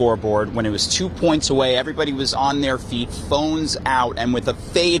on the scoreboard. When it was 2 points away, everybody was on their feet, phones out, and with a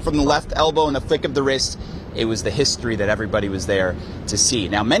fade from the left elbow and a flick of the wrist, it was the history that everybody was there to see.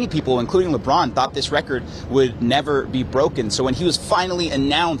 Now, many people, including LeBron, thought this record would never be broken. So when he was finally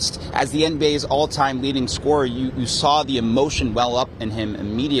announced as the NBA's all-time leading scorer, you saw the emotion well up in him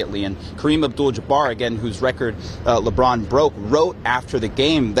immediately. And Kareem Abdul-Jabbar, again, whose record LeBron broke, wrote after the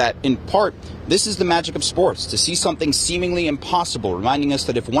game that, in part, this is the magic of sports, to see something seemingly impossible, reminding us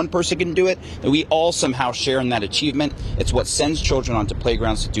that if one person can do it, that we all somehow share in that achievement. It's what sends children onto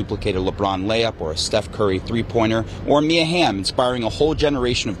playgrounds to duplicate a LeBron layup or a Steph Curry three-pointer, or Mia Hamm, inspiring a whole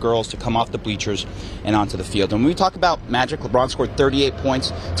generation of girls to come off the bleachers and onto the field. And when we talk about magic, LeBron scored 38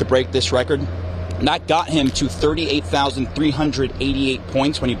 points to break this record. And that got him to 38,388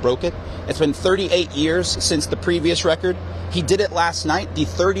 points when he broke it. It's been 38 years since the previous record. He did it last night, the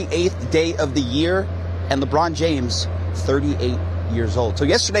 38th day of the year, and LeBron James, 38 years old. So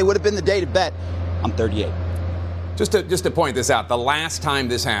yesterday would have been the day to bet on 38. Just to point this out, the last time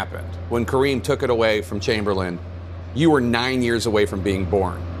this happened, when Kareem took it away from Chamberlain, you were 9 years away from being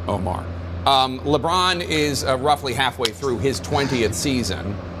born, Omar. LeBron is roughly halfway through his 20th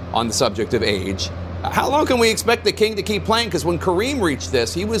season on the subject of age. How long can we expect the King to keep playing? Because when Kareem reached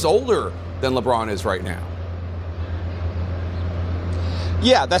this, he was older than LeBron is right now.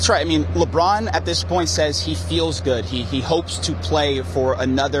 Yeah, that's right. I mean, LeBron at this point says he feels good. He hopes to play for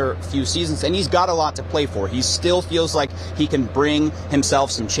another few seasons, and he's got a lot to play for. He still feels like he can bring himself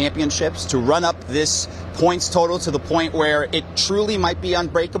some championships to run up this points total to the point where it truly might be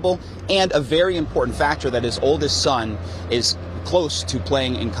unbreakable. And a very important factor that his oldest son is close to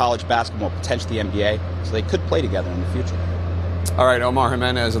playing in college basketball, potentially the NBA, so they could play together in the future. All right, Omar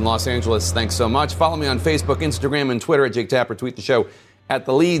Jimenez in Los Angeles, thanks so much. Follow me on Facebook, Instagram, and Twitter at Jake Tapper. Tweet the show at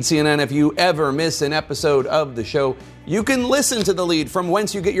The Lead CNN. If you ever miss an episode of the show, you can listen to The Lead from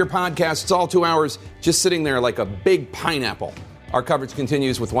whence you get your podcasts. It's all 2 hours just sitting there like a big pineapple. Our coverage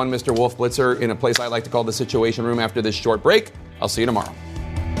continues with one Mr. Wolf Blitzer in a place I like to call the Situation Room after this short break. I'll see you tomorrow.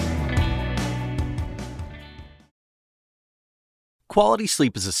 Quality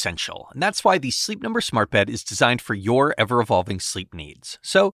sleep is essential, and that's why the Sleep Number Smart Bed is designed for your ever-evolving sleep needs.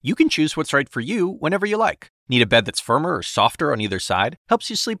 So you can choose what's right for you whenever you like. Need a bed that's firmer or softer on either side? Helps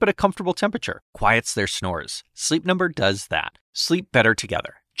you sleep at a comfortable temperature. Quiets their snores. Sleep Number does that. Sleep better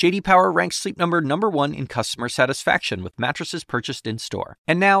together. J.D. Power ranks Sleep Number #1 in customer satisfaction with mattresses purchased in-store.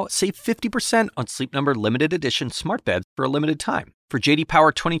 And now, save 50% on Sleep Number Limited Edition Smart Beds for a limited time. For J.D.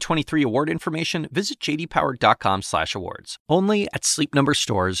 Power 2023 award information, visit jdpower.com/awards. Only at Sleep Number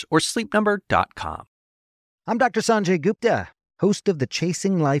stores or sleepnumber.com. I'm Dr. Sanjay Gupta, host of the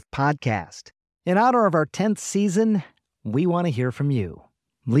Chasing Life podcast. In honor of our 10th season, we want to hear from you.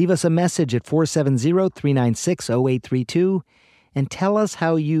 Leave us a message at 470-396-0832 and tell us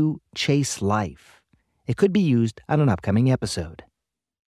how you chase life. It could be used on an upcoming episode.